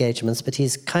public engagements, but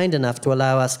he's kind enough to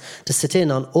allow us to sit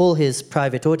in on all his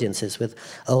private audiences with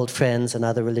old friends and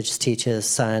other religious teachers,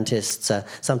 scientists,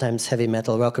 sometimes heavy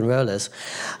metal rock and rollers.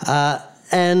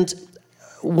 And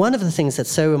one of the things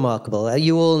that's so remarkable,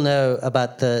 you all know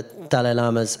about the Dalai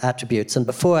Lama's attributes, and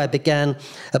before I began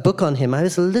a book on him, I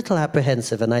was a little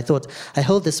apprehensive, and I thought, I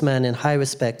hold this man in high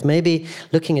respect. Maybe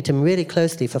looking at him really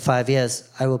closely for 5 years,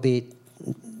 I will be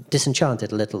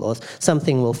disenchanted a little, or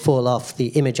something will fall off the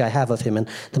image I have of him. And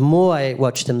the more I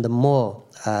watched him, the more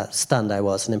stunned I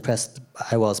was and impressed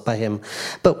I was by him.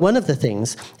 But one of the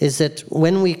things is that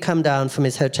when we come down from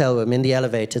his hotel room in the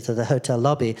elevator to the hotel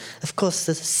lobby, of course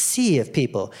there's a sea of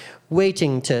people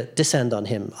waiting to descend on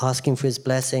him, asking for his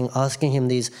blessing, asking him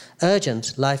these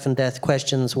urgent life and death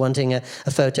questions, wanting a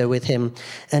photo with him.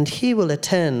 And he will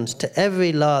attend to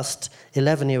every last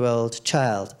 11-year-old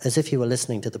child as if he were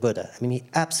listening to the Buddha. I mean, he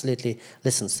absolutely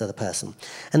listens to the person.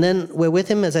 And then we're with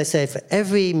him, as I say, for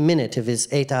every minute of his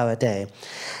 8-hour day.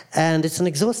 And it's an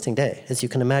exhausting day, as you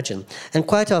can imagine. And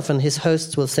quite often his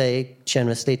hosts will say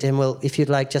generously to him, well, if you'd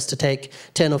like just to take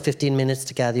 10 or 15 minutes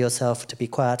to gather yourself, to be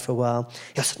quiet for a while.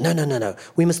 He'll say, no,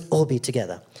 we must all be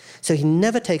together. So he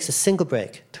never takes a single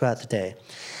break throughout the day.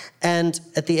 And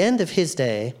at the end of his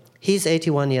day, he's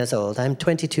 81 years old. I'm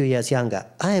 22 years younger.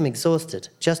 I am exhausted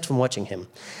just from watching him.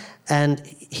 And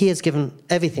he has given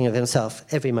everything of himself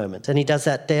every moment. And he does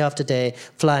that day after day,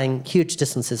 flying huge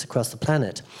distances across the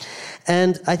planet.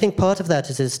 And I think part of that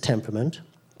is his temperament.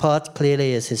 Part,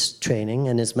 clearly, is his training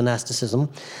and his monasticism.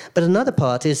 But another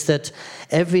part is that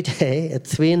every day at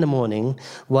 3 a.m,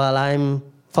 while I'm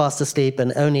fast asleep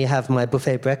and only have my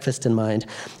buffet breakfast in mind,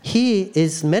 he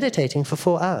is meditating for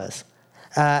 4 hours.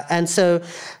 And so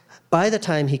by the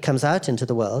time he comes out into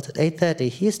the world at 8:30,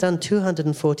 he's done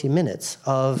 240 minutes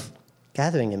of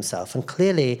gathering himself. And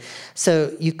clearly,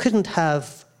 so you couldn't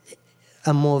have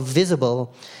a more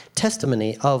visible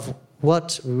testimony of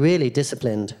what really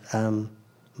disciplined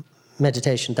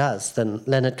meditation does than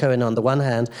Leonard Cohen on the one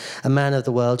hand, a man of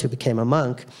the world who became a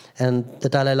monk, and the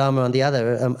Dalai Lama on the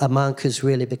other, a monk who's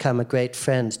really become a great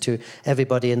friend to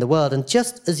everybody in the world. And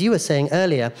just as you were saying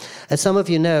earlier, as some of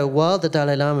you know, while the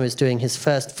Dalai Lama is doing his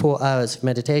first 4 hours of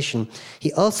meditation,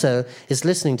 he also is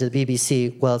listening to the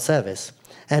BBC World Service.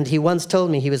 And he once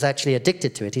told me he was actually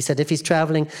addicted to it. He said if he's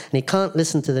traveling and he can't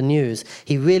listen to the news,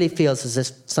 he really feels as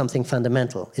if something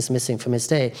fundamental is missing from his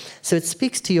day. So it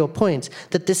speaks to your point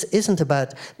that this isn't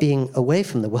about being away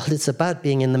from the world, it's about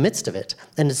being in the midst of it.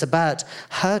 And it's about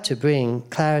how to bring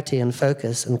clarity and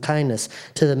focus and kindness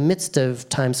to the midst of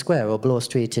Times Square or Bloor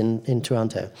Street in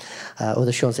Toronto, or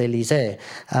the Champs-Élysées.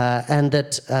 And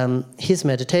that his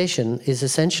meditation is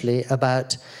essentially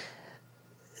about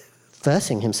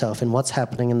versing himself in what's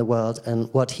happening in the world and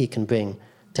what he can bring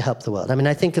to help the world. I mean,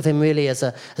 I think of him really as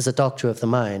a doctor of the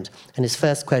mind. And his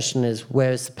first question is,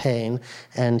 where is the pain?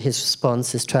 And his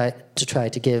response is try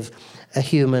to give a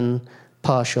human,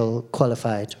 partial,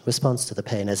 qualified response to the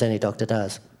pain, as any doctor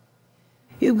does.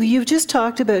 You've just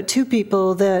talked about two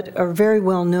people that are very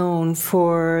well known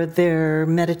for their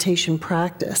meditation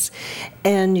practice,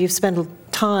 and you've spent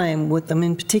time with them,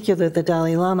 in particular the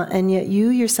Dalai Lama, and yet you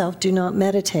yourself do not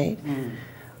meditate.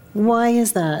 Why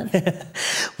is that?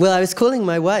 Well, I was calling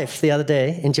my wife the other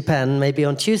day in Japan, maybe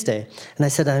on Tuesday, and I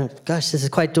said, gosh, this is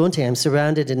quite daunting. I'm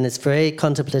surrounded in this very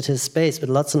contemplative space with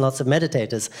lots and lots of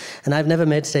meditators, and I've never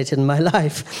meditated in my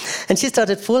life. And she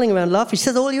started falling around laughing. She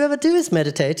said, all you ever do is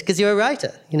meditate because you're a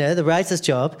writer. You know, the writer's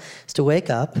job is to wake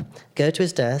up, go to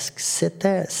his desk, sit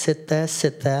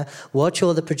there, watch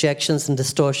all the projections and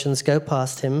distortions go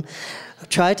past him,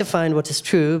 try to find what is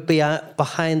true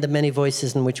behind the many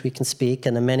voices in which we can speak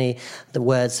and the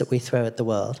words that we throw at the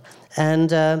world.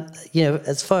 And,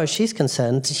 as far as she's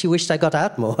concerned, she wished I got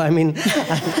out more. I mean,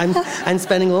 I'm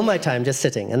spending all my time just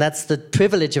sitting. And that's the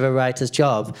privilege of a writer's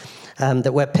job,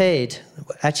 that we're paid.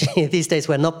 Actually, these days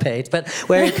we're not paid, but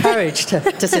we're encouraged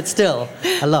to sit still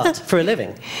a lot for a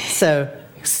living. So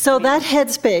that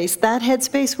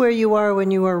headspace where you are when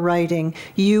you are writing,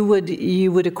 you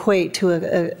would equate to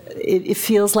it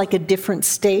feels like a different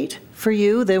state for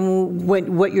you than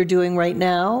what you're doing right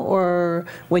now, or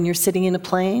when you're sitting in a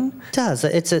plane? It does.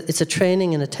 It's a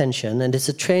training in attention, and it's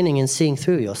a training in seeing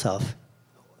through yourself,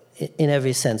 in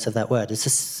every sense of that word. It's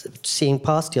just seeing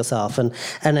past yourself, and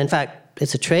in fact,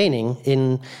 it's a training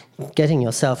in getting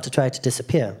yourself to try to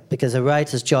disappear, because a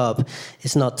writer's job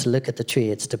is not to look at the tree,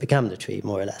 it's to become the tree,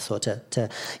 more or less. Or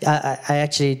I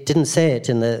actually didn't say it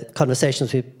in the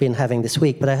conversations we've been having this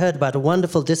week, but I heard about a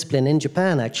wonderful discipline in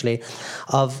Japan, actually,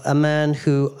 of a man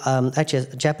who, actually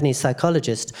a Japanese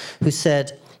psychologist, who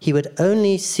said he would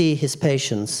only see his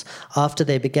patients after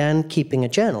they began keeping a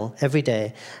journal every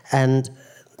day, and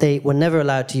they were never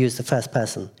allowed to use the first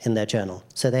person in their journal.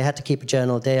 So they had to keep a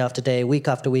journal day after day, week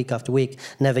after week after week,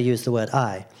 never use the word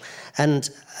I. And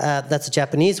that's a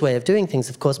Japanese way of doing things,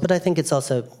 of course, but I think it's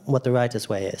also what the writer's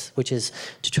way is, which is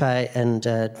to try and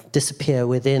disappear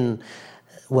within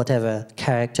whatever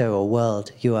character or world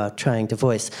you are trying to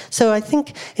voice. So I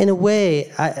think, in a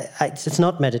way, it's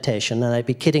not meditation, and I'd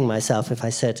be kidding myself if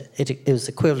I said it was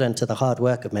equivalent to the hard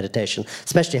work of meditation,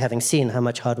 especially having seen how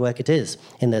much hard work it is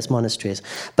in those monasteries.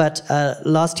 But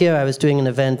last year I was doing an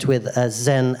event with a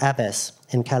Zen abbess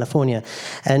in California,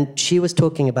 and she was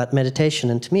talking about meditation,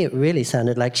 and to me it really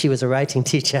sounded like she was a writing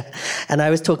teacher, and I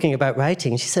was talking about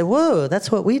writing, and she said, "Whoa, that's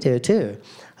what we do too."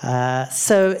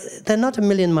 So they're not a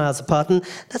million miles apart, and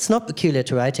that's not peculiar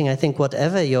to writing. I think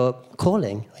whatever your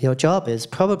calling, your job is,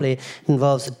 probably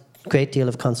involves a great deal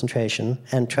of concentration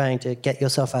and trying to get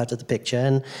yourself out of the picture.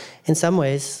 And in some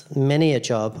ways, many a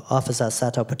job offers us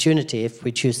that opportunity if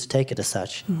we choose to take it as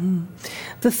such. Mm-hmm.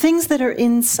 The things that are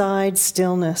inside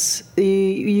stillness,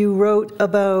 you wrote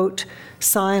about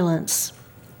silence.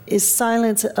 Is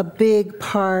silence a big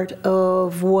part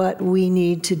of what we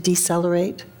need to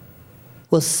decelerate?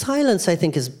 Well, silence, I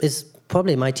think, is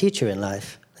probably my teacher in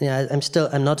life. Yeah,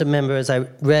 I'm not a member, as I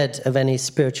read, of any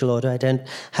spiritual order. I don't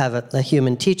have a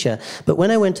human teacher. But when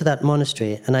I went to that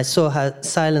monastery and I saw how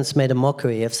silence made a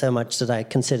mockery of so much that I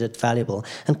considered valuable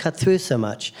and cut through so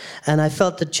much, and I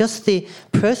felt that just the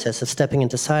process of stepping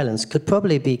into silence could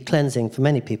probably be cleansing for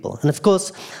many people. And of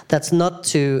course, that's not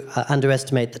to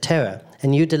underestimate the terror.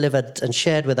 And you delivered and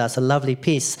shared with us a lovely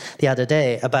piece the other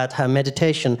day about how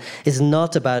meditation is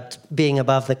not about being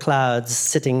above the clouds,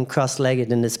 sitting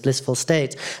cross-legged in this blissful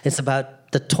state. It's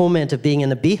about the torment of being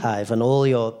in a beehive and all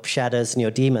your shadows and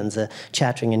your demons are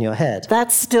chattering in your head.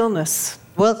 That's stillness.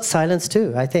 Well, silence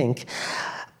too, I think.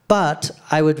 But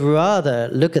I would rather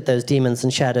look at those demons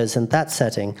and shadows in that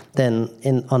setting than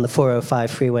on the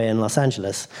 405 freeway in Los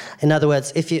Angeles. In other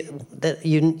words, if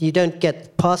you don't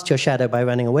get past your shadow by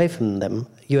running away from them.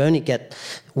 You only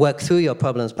work through your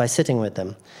problems by sitting with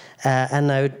them.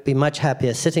 And I would be much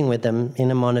happier sitting with them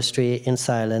in a monastery, in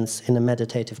silence, in a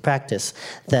meditative practice,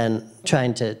 than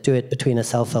trying to do it between a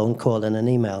cell phone call and an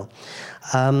email.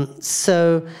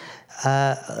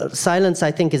 Silence,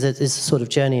 I think, is a sort of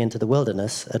journey into the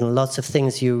wilderness, and lots of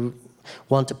things you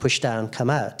want to push down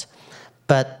come out.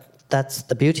 But that's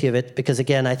the beauty of it, because,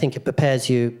 again, I think it prepares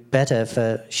you better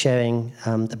for sharing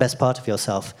the best part of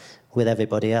yourself with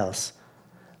everybody else.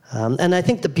 And I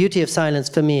think the beauty of silence,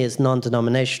 for me, is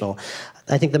non-denominational.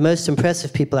 I think the most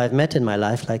impressive people I've met in my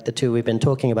life, like the two we've been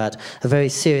talking about, are very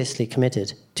seriously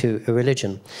committed to a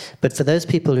religion. But for those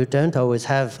people who don't always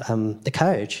have the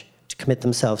courage to commit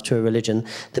themselves to a religion,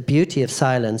 the beauty of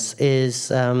silence is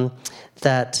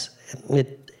that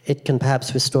it can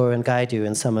perhaps restore and guide you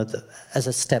in as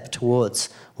a step towards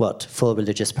what full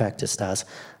religious practice does.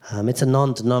 It's a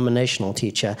non-denominational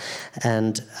teacher,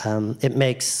 and it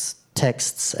makes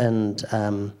texts and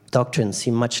doctrines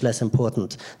seem much less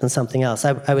important than something else.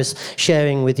 I was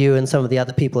sharing with you and some of the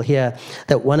other people here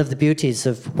that one of the beauties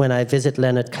of when I visit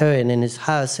Leonard Cohen in his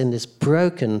house in this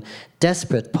broken,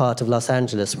 desperate part of Los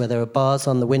Angeles, where there are bars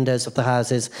on the windows of the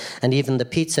houses and even the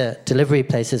pizza delivery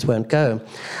places won't go,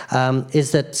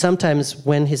 is that sometimes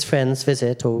when his friends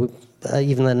visit, or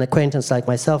even an acquaintance like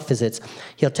myself visits,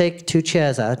 he'll take 2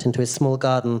 chairs out into his small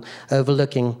garden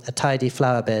overlooking a tidy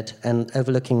flower bed and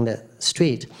overlooking the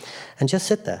street, and just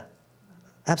sit there,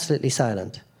 absolutely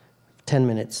silent, 10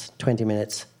 minutes, 20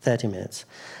 minutes, 30 minutes.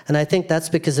 And I think that's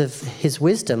because of his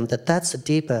wisdom, that's a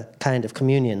deeper kind of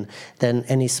communion than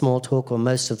any small talk or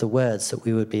most of the words that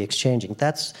we would be exchanging.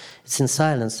 It's in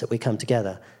silence that we come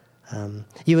together.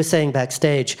 You were saying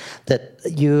backstage that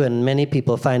you and many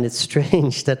people find it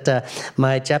strange that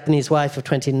my Japanese wife of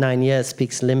 29 years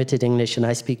speaks limited English and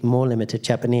I speak more limited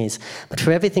Japanese. But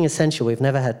for everything essential, we've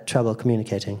never had trouble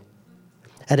communicating.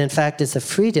 And in fact, it's a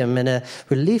freedom and a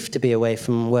relief to be away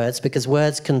from words, because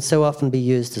words can so often be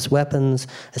used as weapons,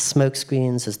 as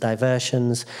smokescreens, as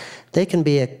diversions. They can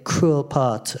be a cruel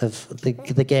part of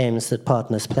the games that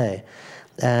partners play.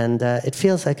 And it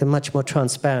feels like a much more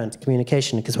transparent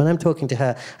communication, because when I'm talking to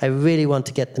her, I really want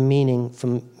to get the meaning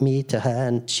from me to her,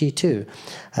 and she too.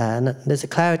 And there's a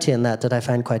clarity in that I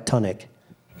find quite tonic.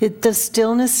 Can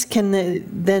stillness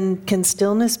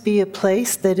be a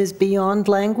place that is beyond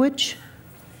language?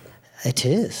 It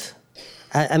is.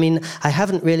 I mean, I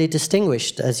haven't really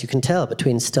distinguished, as you can tell,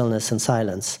 between stillness and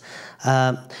silence.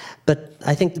 But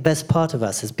I think the best part of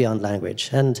us is beyond language.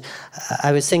 And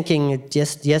I was thinking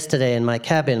just yesterday in my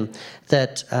cabin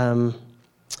that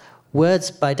words,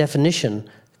 by definition,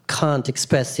 can't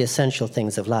express the essential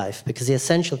things of life, because the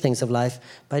essential things of life,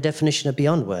 by definition, are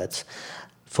beyond words.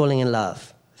 falling in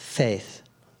love, faith,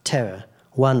 terror,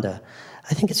 wonder.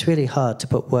 I think it's really hard to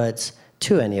put words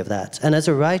to any of that. And as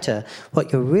a writer,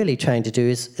 what you're really trying to do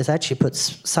is actually put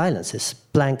silences,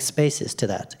 blank spaces to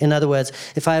that. In other words,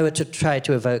 if I were to try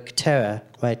to evoke terror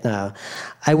right now,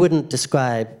 I wouldn't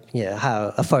describe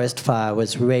how a forest fire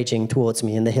was raging towards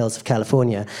me in the hills of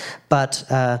California, but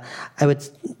I would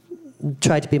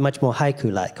try to be much more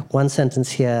haiku-like. One sentence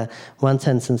here, one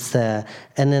sentence there,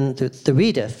 and then the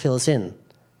reader fills in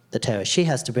the terror. She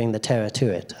has to bring the terror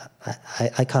to it.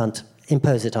 I can't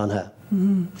impose it on her.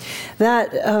 Mm.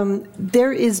 That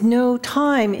there is no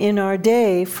time in our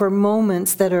day for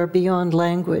moments that are beyond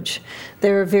language.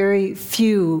 There are very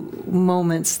few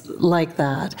moments like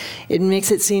that. It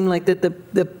makes it seem like that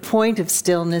the point of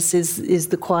stillness is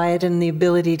the quiet and the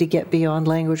ability to get beyond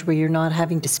language, where you're not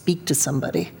having to speak to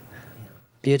somebody.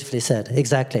 Beautifully said,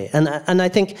 exactly. And I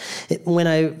think when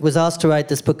I was asked to write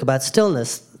this book about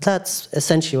stillness, that's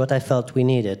essentially what I felt we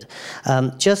needed.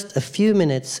 Just a few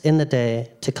minutes in the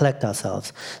day to collect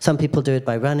ourselves. Some people do it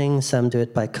by running, some do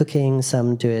it by cooking,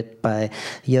 some do it by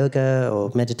yoga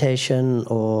or meditation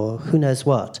or who knows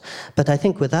what. But I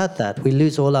think without that, we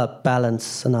lose all our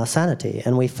balance and our sanity,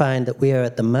 and we find that we are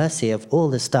at the mercy of all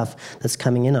this stuff that's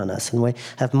coming in on us, and we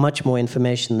have much more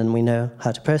information than we know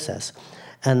how to process.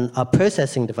 And our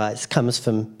processing device comes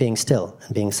from being still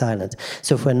and being silent.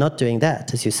 So if we're not doing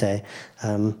that, as you say,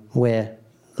 we're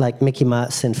like Mickey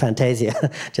Mouse in Fantasia,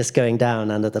 just going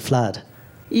down under the flood.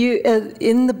 You,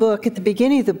 in the book, at the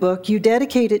beginning of the book, you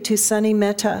dedicate it to Sunny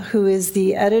Mehta, who is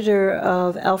the editor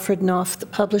of Alfred Knopf, the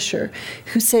publisher,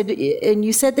 who said, and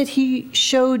you said that he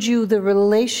showed you the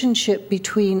relationship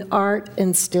between art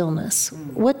and stillness.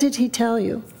 What did he tell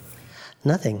you?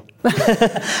 Nothing.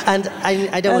 And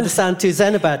I don't want to sound too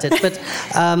zen about it, but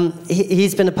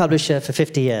he's been a publisher for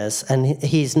 50 years, and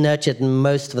he's nurtured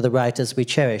most of the writers we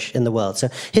cherish in the world. So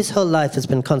his whole life has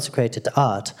been consecrated to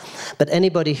art. But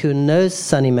anybody who knows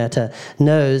Sunny Mehta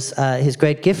knows his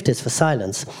great gift is for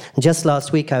silence. And just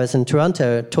last week I was in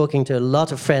Toronto talking to a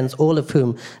lot of friends, all of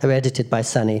whom are edited by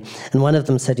Sunny, and one of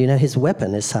them said, his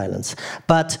weapon is silence.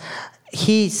 But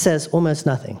he says almost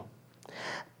nothing.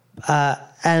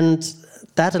 And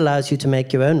that allows you to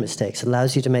make your own mistakes. It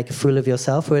allows you to make a fool of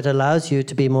yourself, or it allows you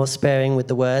to be more sparing with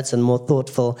the words and more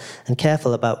thoughtful and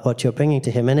careful about what you're bringing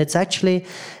to him. And it's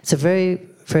a very,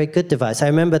 very good device. I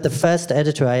remember the first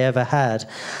editor I ever had,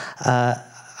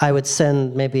 I would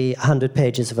send maybe 100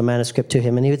 pages of a manuscript to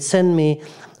him, and he would send me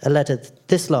a letter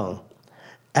this long.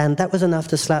 And that was enough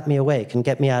to slap me awake and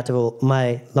get me out of all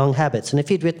my long habits. And if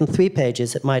he'd written 3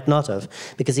 pages, it might not have,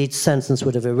 because each sentence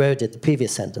would have eroded the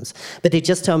previous sentence. But he'd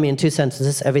just tell me in 2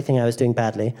 sentences everything I was doing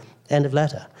badly. End of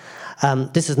letter.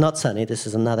 This is not Sunny, this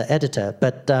is another editor.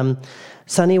 But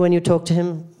Sunny, when you talk to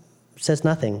him, says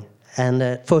nothing.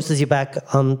 And forces you back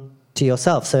on to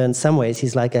yourself. So in some ways,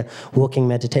 he's like a walking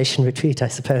meditation retreat, I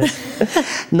suppose.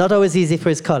 Not always easy for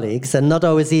his colleagues, and not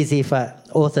always easy for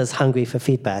authors hungry for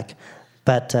feedback.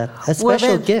 But a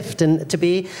special gift, and to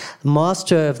be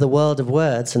master of the world of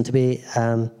words and to be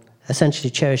essentially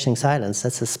cherishing silence,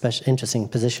 that's a special, interesting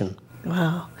position.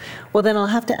 Wow. Well, then I'll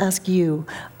have to ask you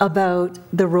about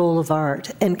the role of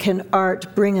art, and can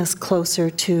art bring us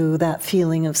closer to that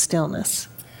feeling of stillness?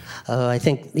 Oh, I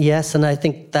think yes, and I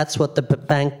think that's what the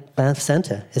Banff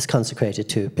Centre is consecrated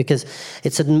to, because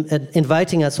it's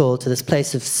inviting us all to this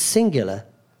place of singular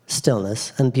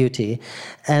stillness and beauty,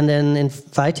 and then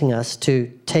inviting us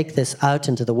to take this out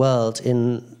into the world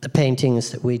in the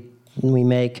paintings that we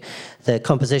make, the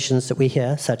compositions that we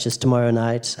hear, such as Tomorrow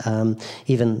Night,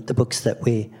 even the books that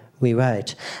we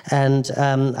write. And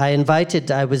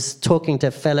I was talking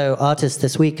to fellow artists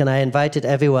this week, and I invited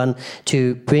everyone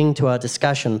to bring to our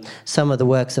discussion some of the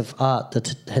works of art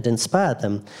that had inspired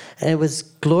them. And it was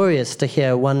glorious to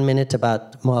hear 1 minute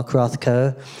about Mark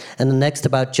Rothko, and the next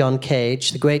about John Cage,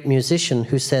 the great musician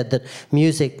who said that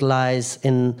music lies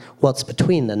in what's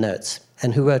between the notes,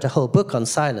 and who wrote a whole book on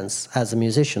silence as a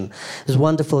musician. It was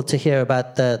wonderful to hear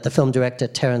about the film director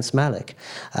Terrence Malick,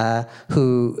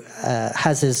 who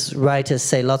has his writers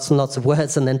say lots and lots of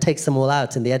words and then takes them all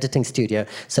out in the editing studio,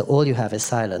 so all you have is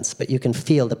silence, but you can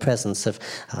feel the presence of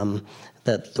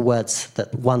the words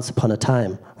that once upon a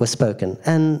time were spoken,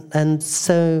 and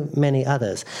so many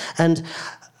others. And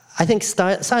I think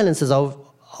silence has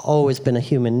always been a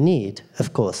human need,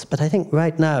 of course, but I think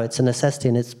right now it's a necessity,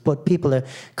 and it's what people are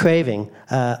craving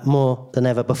more than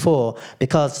ever before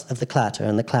because of the clatter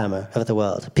and the clamor of the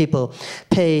world. People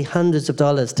pay hundreds of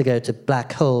dollars to go to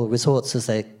black hole resorts, as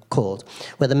they're called,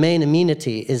 where the main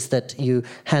amenity is that you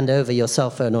hand over your cell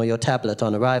phone or your tablet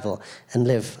on arrival and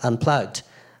live unplugged.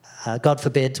 God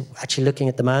forbid, actually looking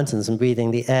at the mountains and breathing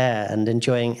the air and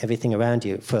enjoying everything around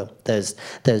you for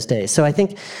those days. So I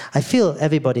feel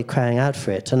everybody crying out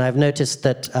for it. And I've noticed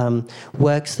that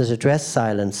works that address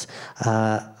silence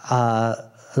are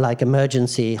like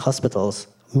emergency hospitals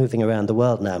moving around the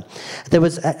world now. There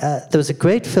was a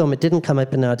great film, it didn't come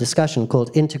up in our discussion,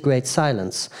 called Integrate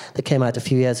Silence, that came out a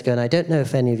few years ago, and I don't know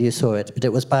if any of you saw it, but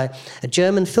it was by a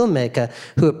German filmmaker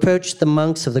who approached the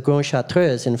monks of the Grande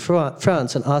Chartreuse in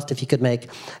France and asked if he could make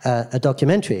a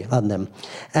documentary on them.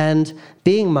 And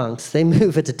being monks, they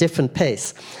move at a different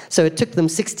pace. So it took them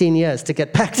 16 years to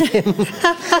get back to him.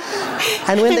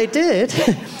 And when they did,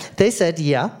 they said,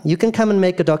 yeah, you can come and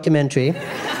make a documentary.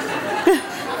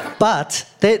 But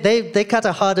they cut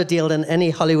a harder deal than any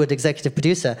Hollywood executive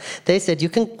producer. They said, you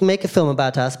can make a film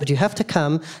about us, but you have to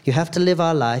come, you have to live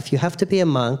our life, you have to be a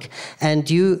monk, and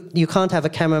you can't have a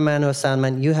cameraman or a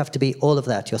soundman, you have to be all of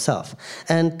that yourself.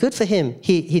 And good for him,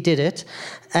 he did it.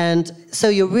 And so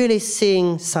you're really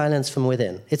seeing silence from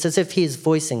within. It's as if he's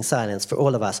voicing silence for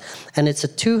all of us. And it's a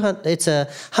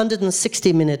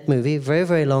 160-minute movie, very,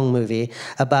 very long movie,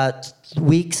 about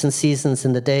weeks and seasons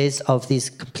and the days of these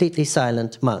completely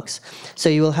silent monks. So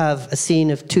you will have a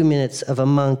scene of 2 minutes of a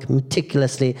monk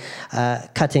meticulously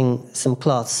cutting some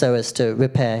cloth so as to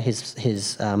repair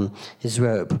his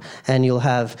robe. And you'll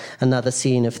have another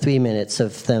scene of 3 minutes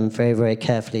of them very, very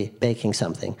carefully baking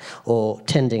something or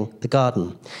tending the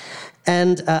garden.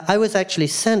 And I was actually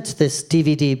sent this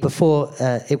DVD before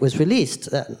it was released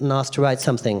and asked to write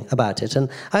something about it. And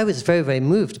I was very, very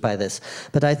moved by this.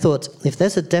 But I thought, if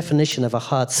there's a definition of a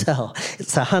hard sell,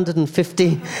 it's a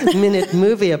 150-minute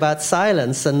movie about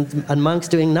silence and monks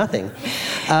doing nothing.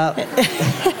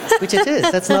 Which it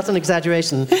is. That's not an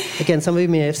exaggeration. Again, some of you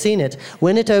may have seen it.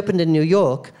 When it opened in New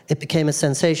York, it became a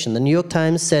sensation. The New York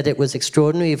Times said it was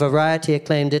extraordinary. Variety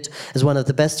acclaimed it as one of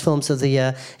the best films of the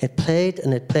year. It played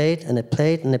and it played and it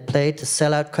played and it played to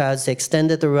sell out crowds. They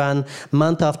extended the run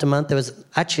month after month. There was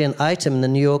actually an item in the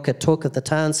New Yorker Talk of the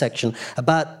Town section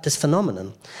about this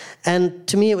phenomenon. And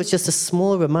to me, it was just a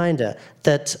small reminder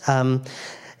that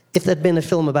if there'd been a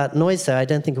film about noise there, I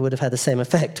don't think it would have had the same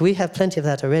effect. We have plenty of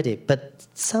that already, but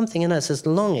something in us is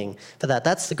longing for that.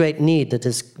 That's the great need that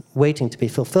is waiting to be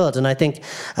fulfilled. And I think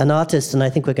an artist, and I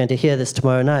think we're going to hear this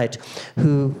tomorrow night,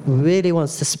 who really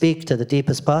wants to speak to the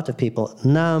deepest part of people,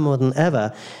 now more than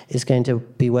ever, is going to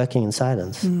be working in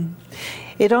silence. Mm.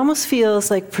 It almost feels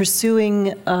like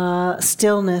pursuing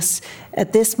stillness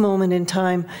at this moment in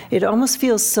time, it almost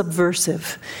feels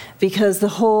subversive, because the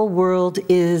whole world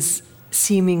is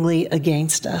seemingly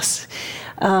against us.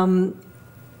 I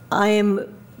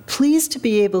am pleased to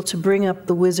be able to bring up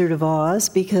The Wizard of Oz,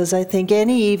 because I think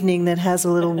any evening that has a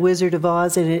little Wizard of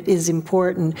Oz in it is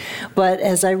important. But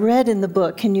as I read in the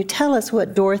book, can you tell us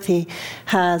what Dorothy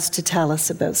has to tell us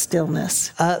about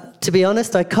stillness? To be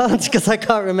honest, I can't, because I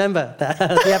can't remember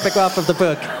the epigraph of the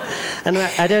book. And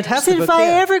I don't have the book If I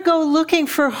ever go looking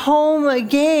for home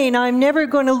again, I'm never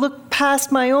going to look past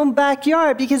my own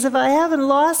backyard, because if I haven't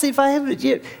lost, if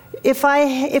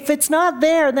it's not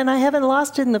there, then I haven't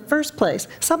lost it in the first place.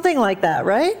 Something like that,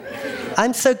 right?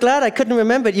 I'm so glad I couldn't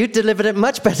remember it. You delivered it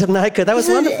much better than I could. That was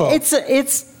wonderful.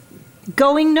 It's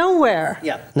going nowhere.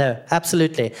 Yeah, no,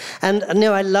 absolutely. And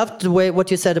no, I loved the way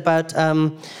what you said about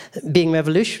being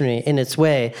revolutionary in its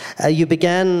way. You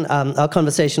began our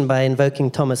conversation by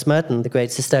invoking Thomas Merton, the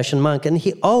great Cistercian monk, and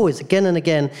he always, again and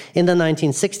again, in the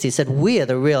 1960s, said, we are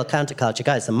the real counterculture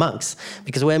guys, the monks,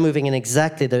 because we're moving in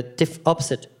exactly the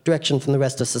opposite direction from the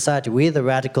rest of society. We're the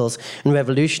radicals and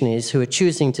revolutionaries who are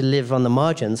choosing to live on the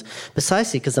margins,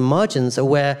 precisely because the margins are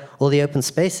where all the open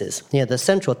space is. You know, the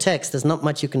central text, there's not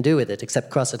much you can do with it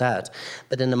except cross it out.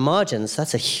 But in the margins,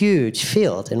 that's a huge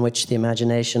field in which the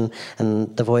imagination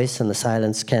and the voice and the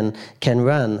silence can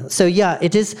run. So yeah,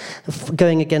 it is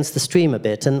going against the stream a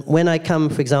bit. And when I come,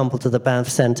 for example, to the Banff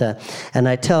Centre and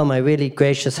I tell my really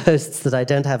gracious hosts that I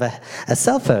don't have a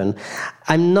cell phone,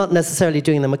 I'm not necessarily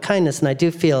doing them a kindness, and I do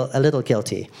feel a little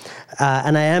guilty.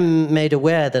 And I am made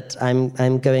aware that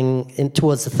I'm going in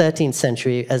towards the 13th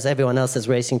century as everyone else is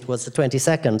racing towards the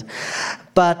 22nd.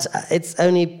 But it's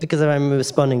only because I'm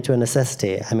responding to a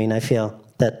necessity. I mean, I feel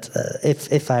that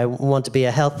if I want to be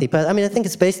a healthy person, I mean, I think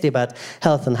it's basically about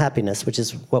health and happiness, which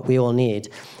is what we all need.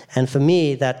 And for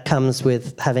me, that comes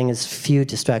with having as few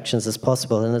distractions as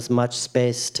possible and as much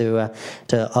space to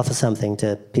offer something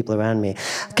to people around me.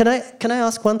 Can I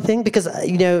ask one thing? Because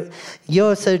you know,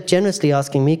 you're so generously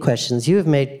asking me questions. You have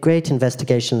made great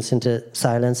investigations into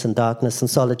silence and darkness and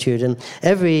solitude, and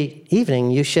every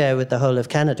evening you share with the whole of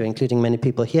Canada, including many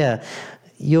people here,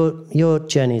 your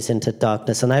journeys into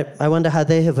darkness. And I wonder how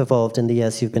they have evolved in the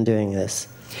years you've been doing this.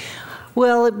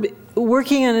 Well,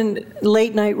 working on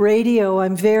late night radio,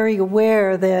 I'm very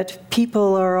aware that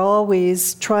people are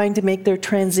always trying to make their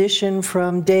transition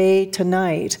from day to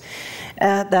night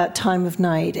at that time of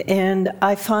night. And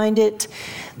I find it,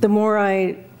 the more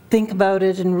I think about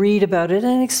it and read about it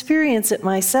and experience it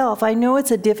myself, I know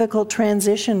it's a difficult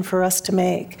transition for us to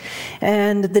make.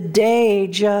 And the day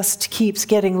just keeps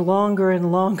getting longer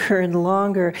and longer and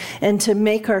longer. And to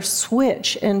make our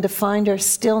switch and to find our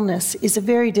stillness is a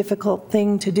very difficult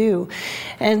thing to do.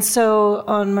 And so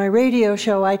on my radio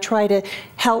show, I try to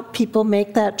help people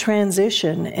make that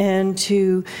transition and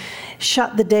to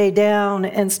shut the day down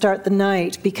and start the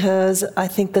night, because I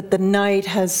think that the night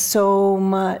has so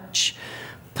much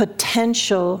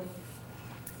potential,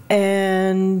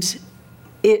 and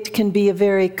it can be a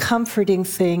very comforting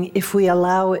thing if we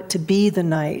allow it to be the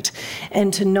night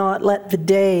and to not let the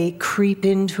day creep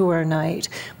into our night.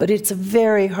 But it's a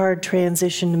very hard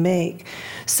transition to make.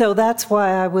 So that's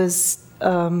why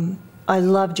I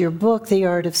loved your book, The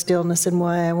Art of Stillness, and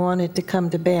why I wanted to come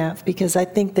to Banff, because I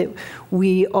think that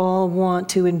we all want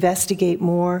to investigate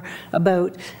more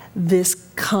about this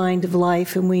kind of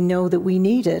life, and we know that we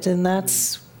need it, and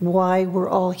that's why we're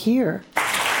all here.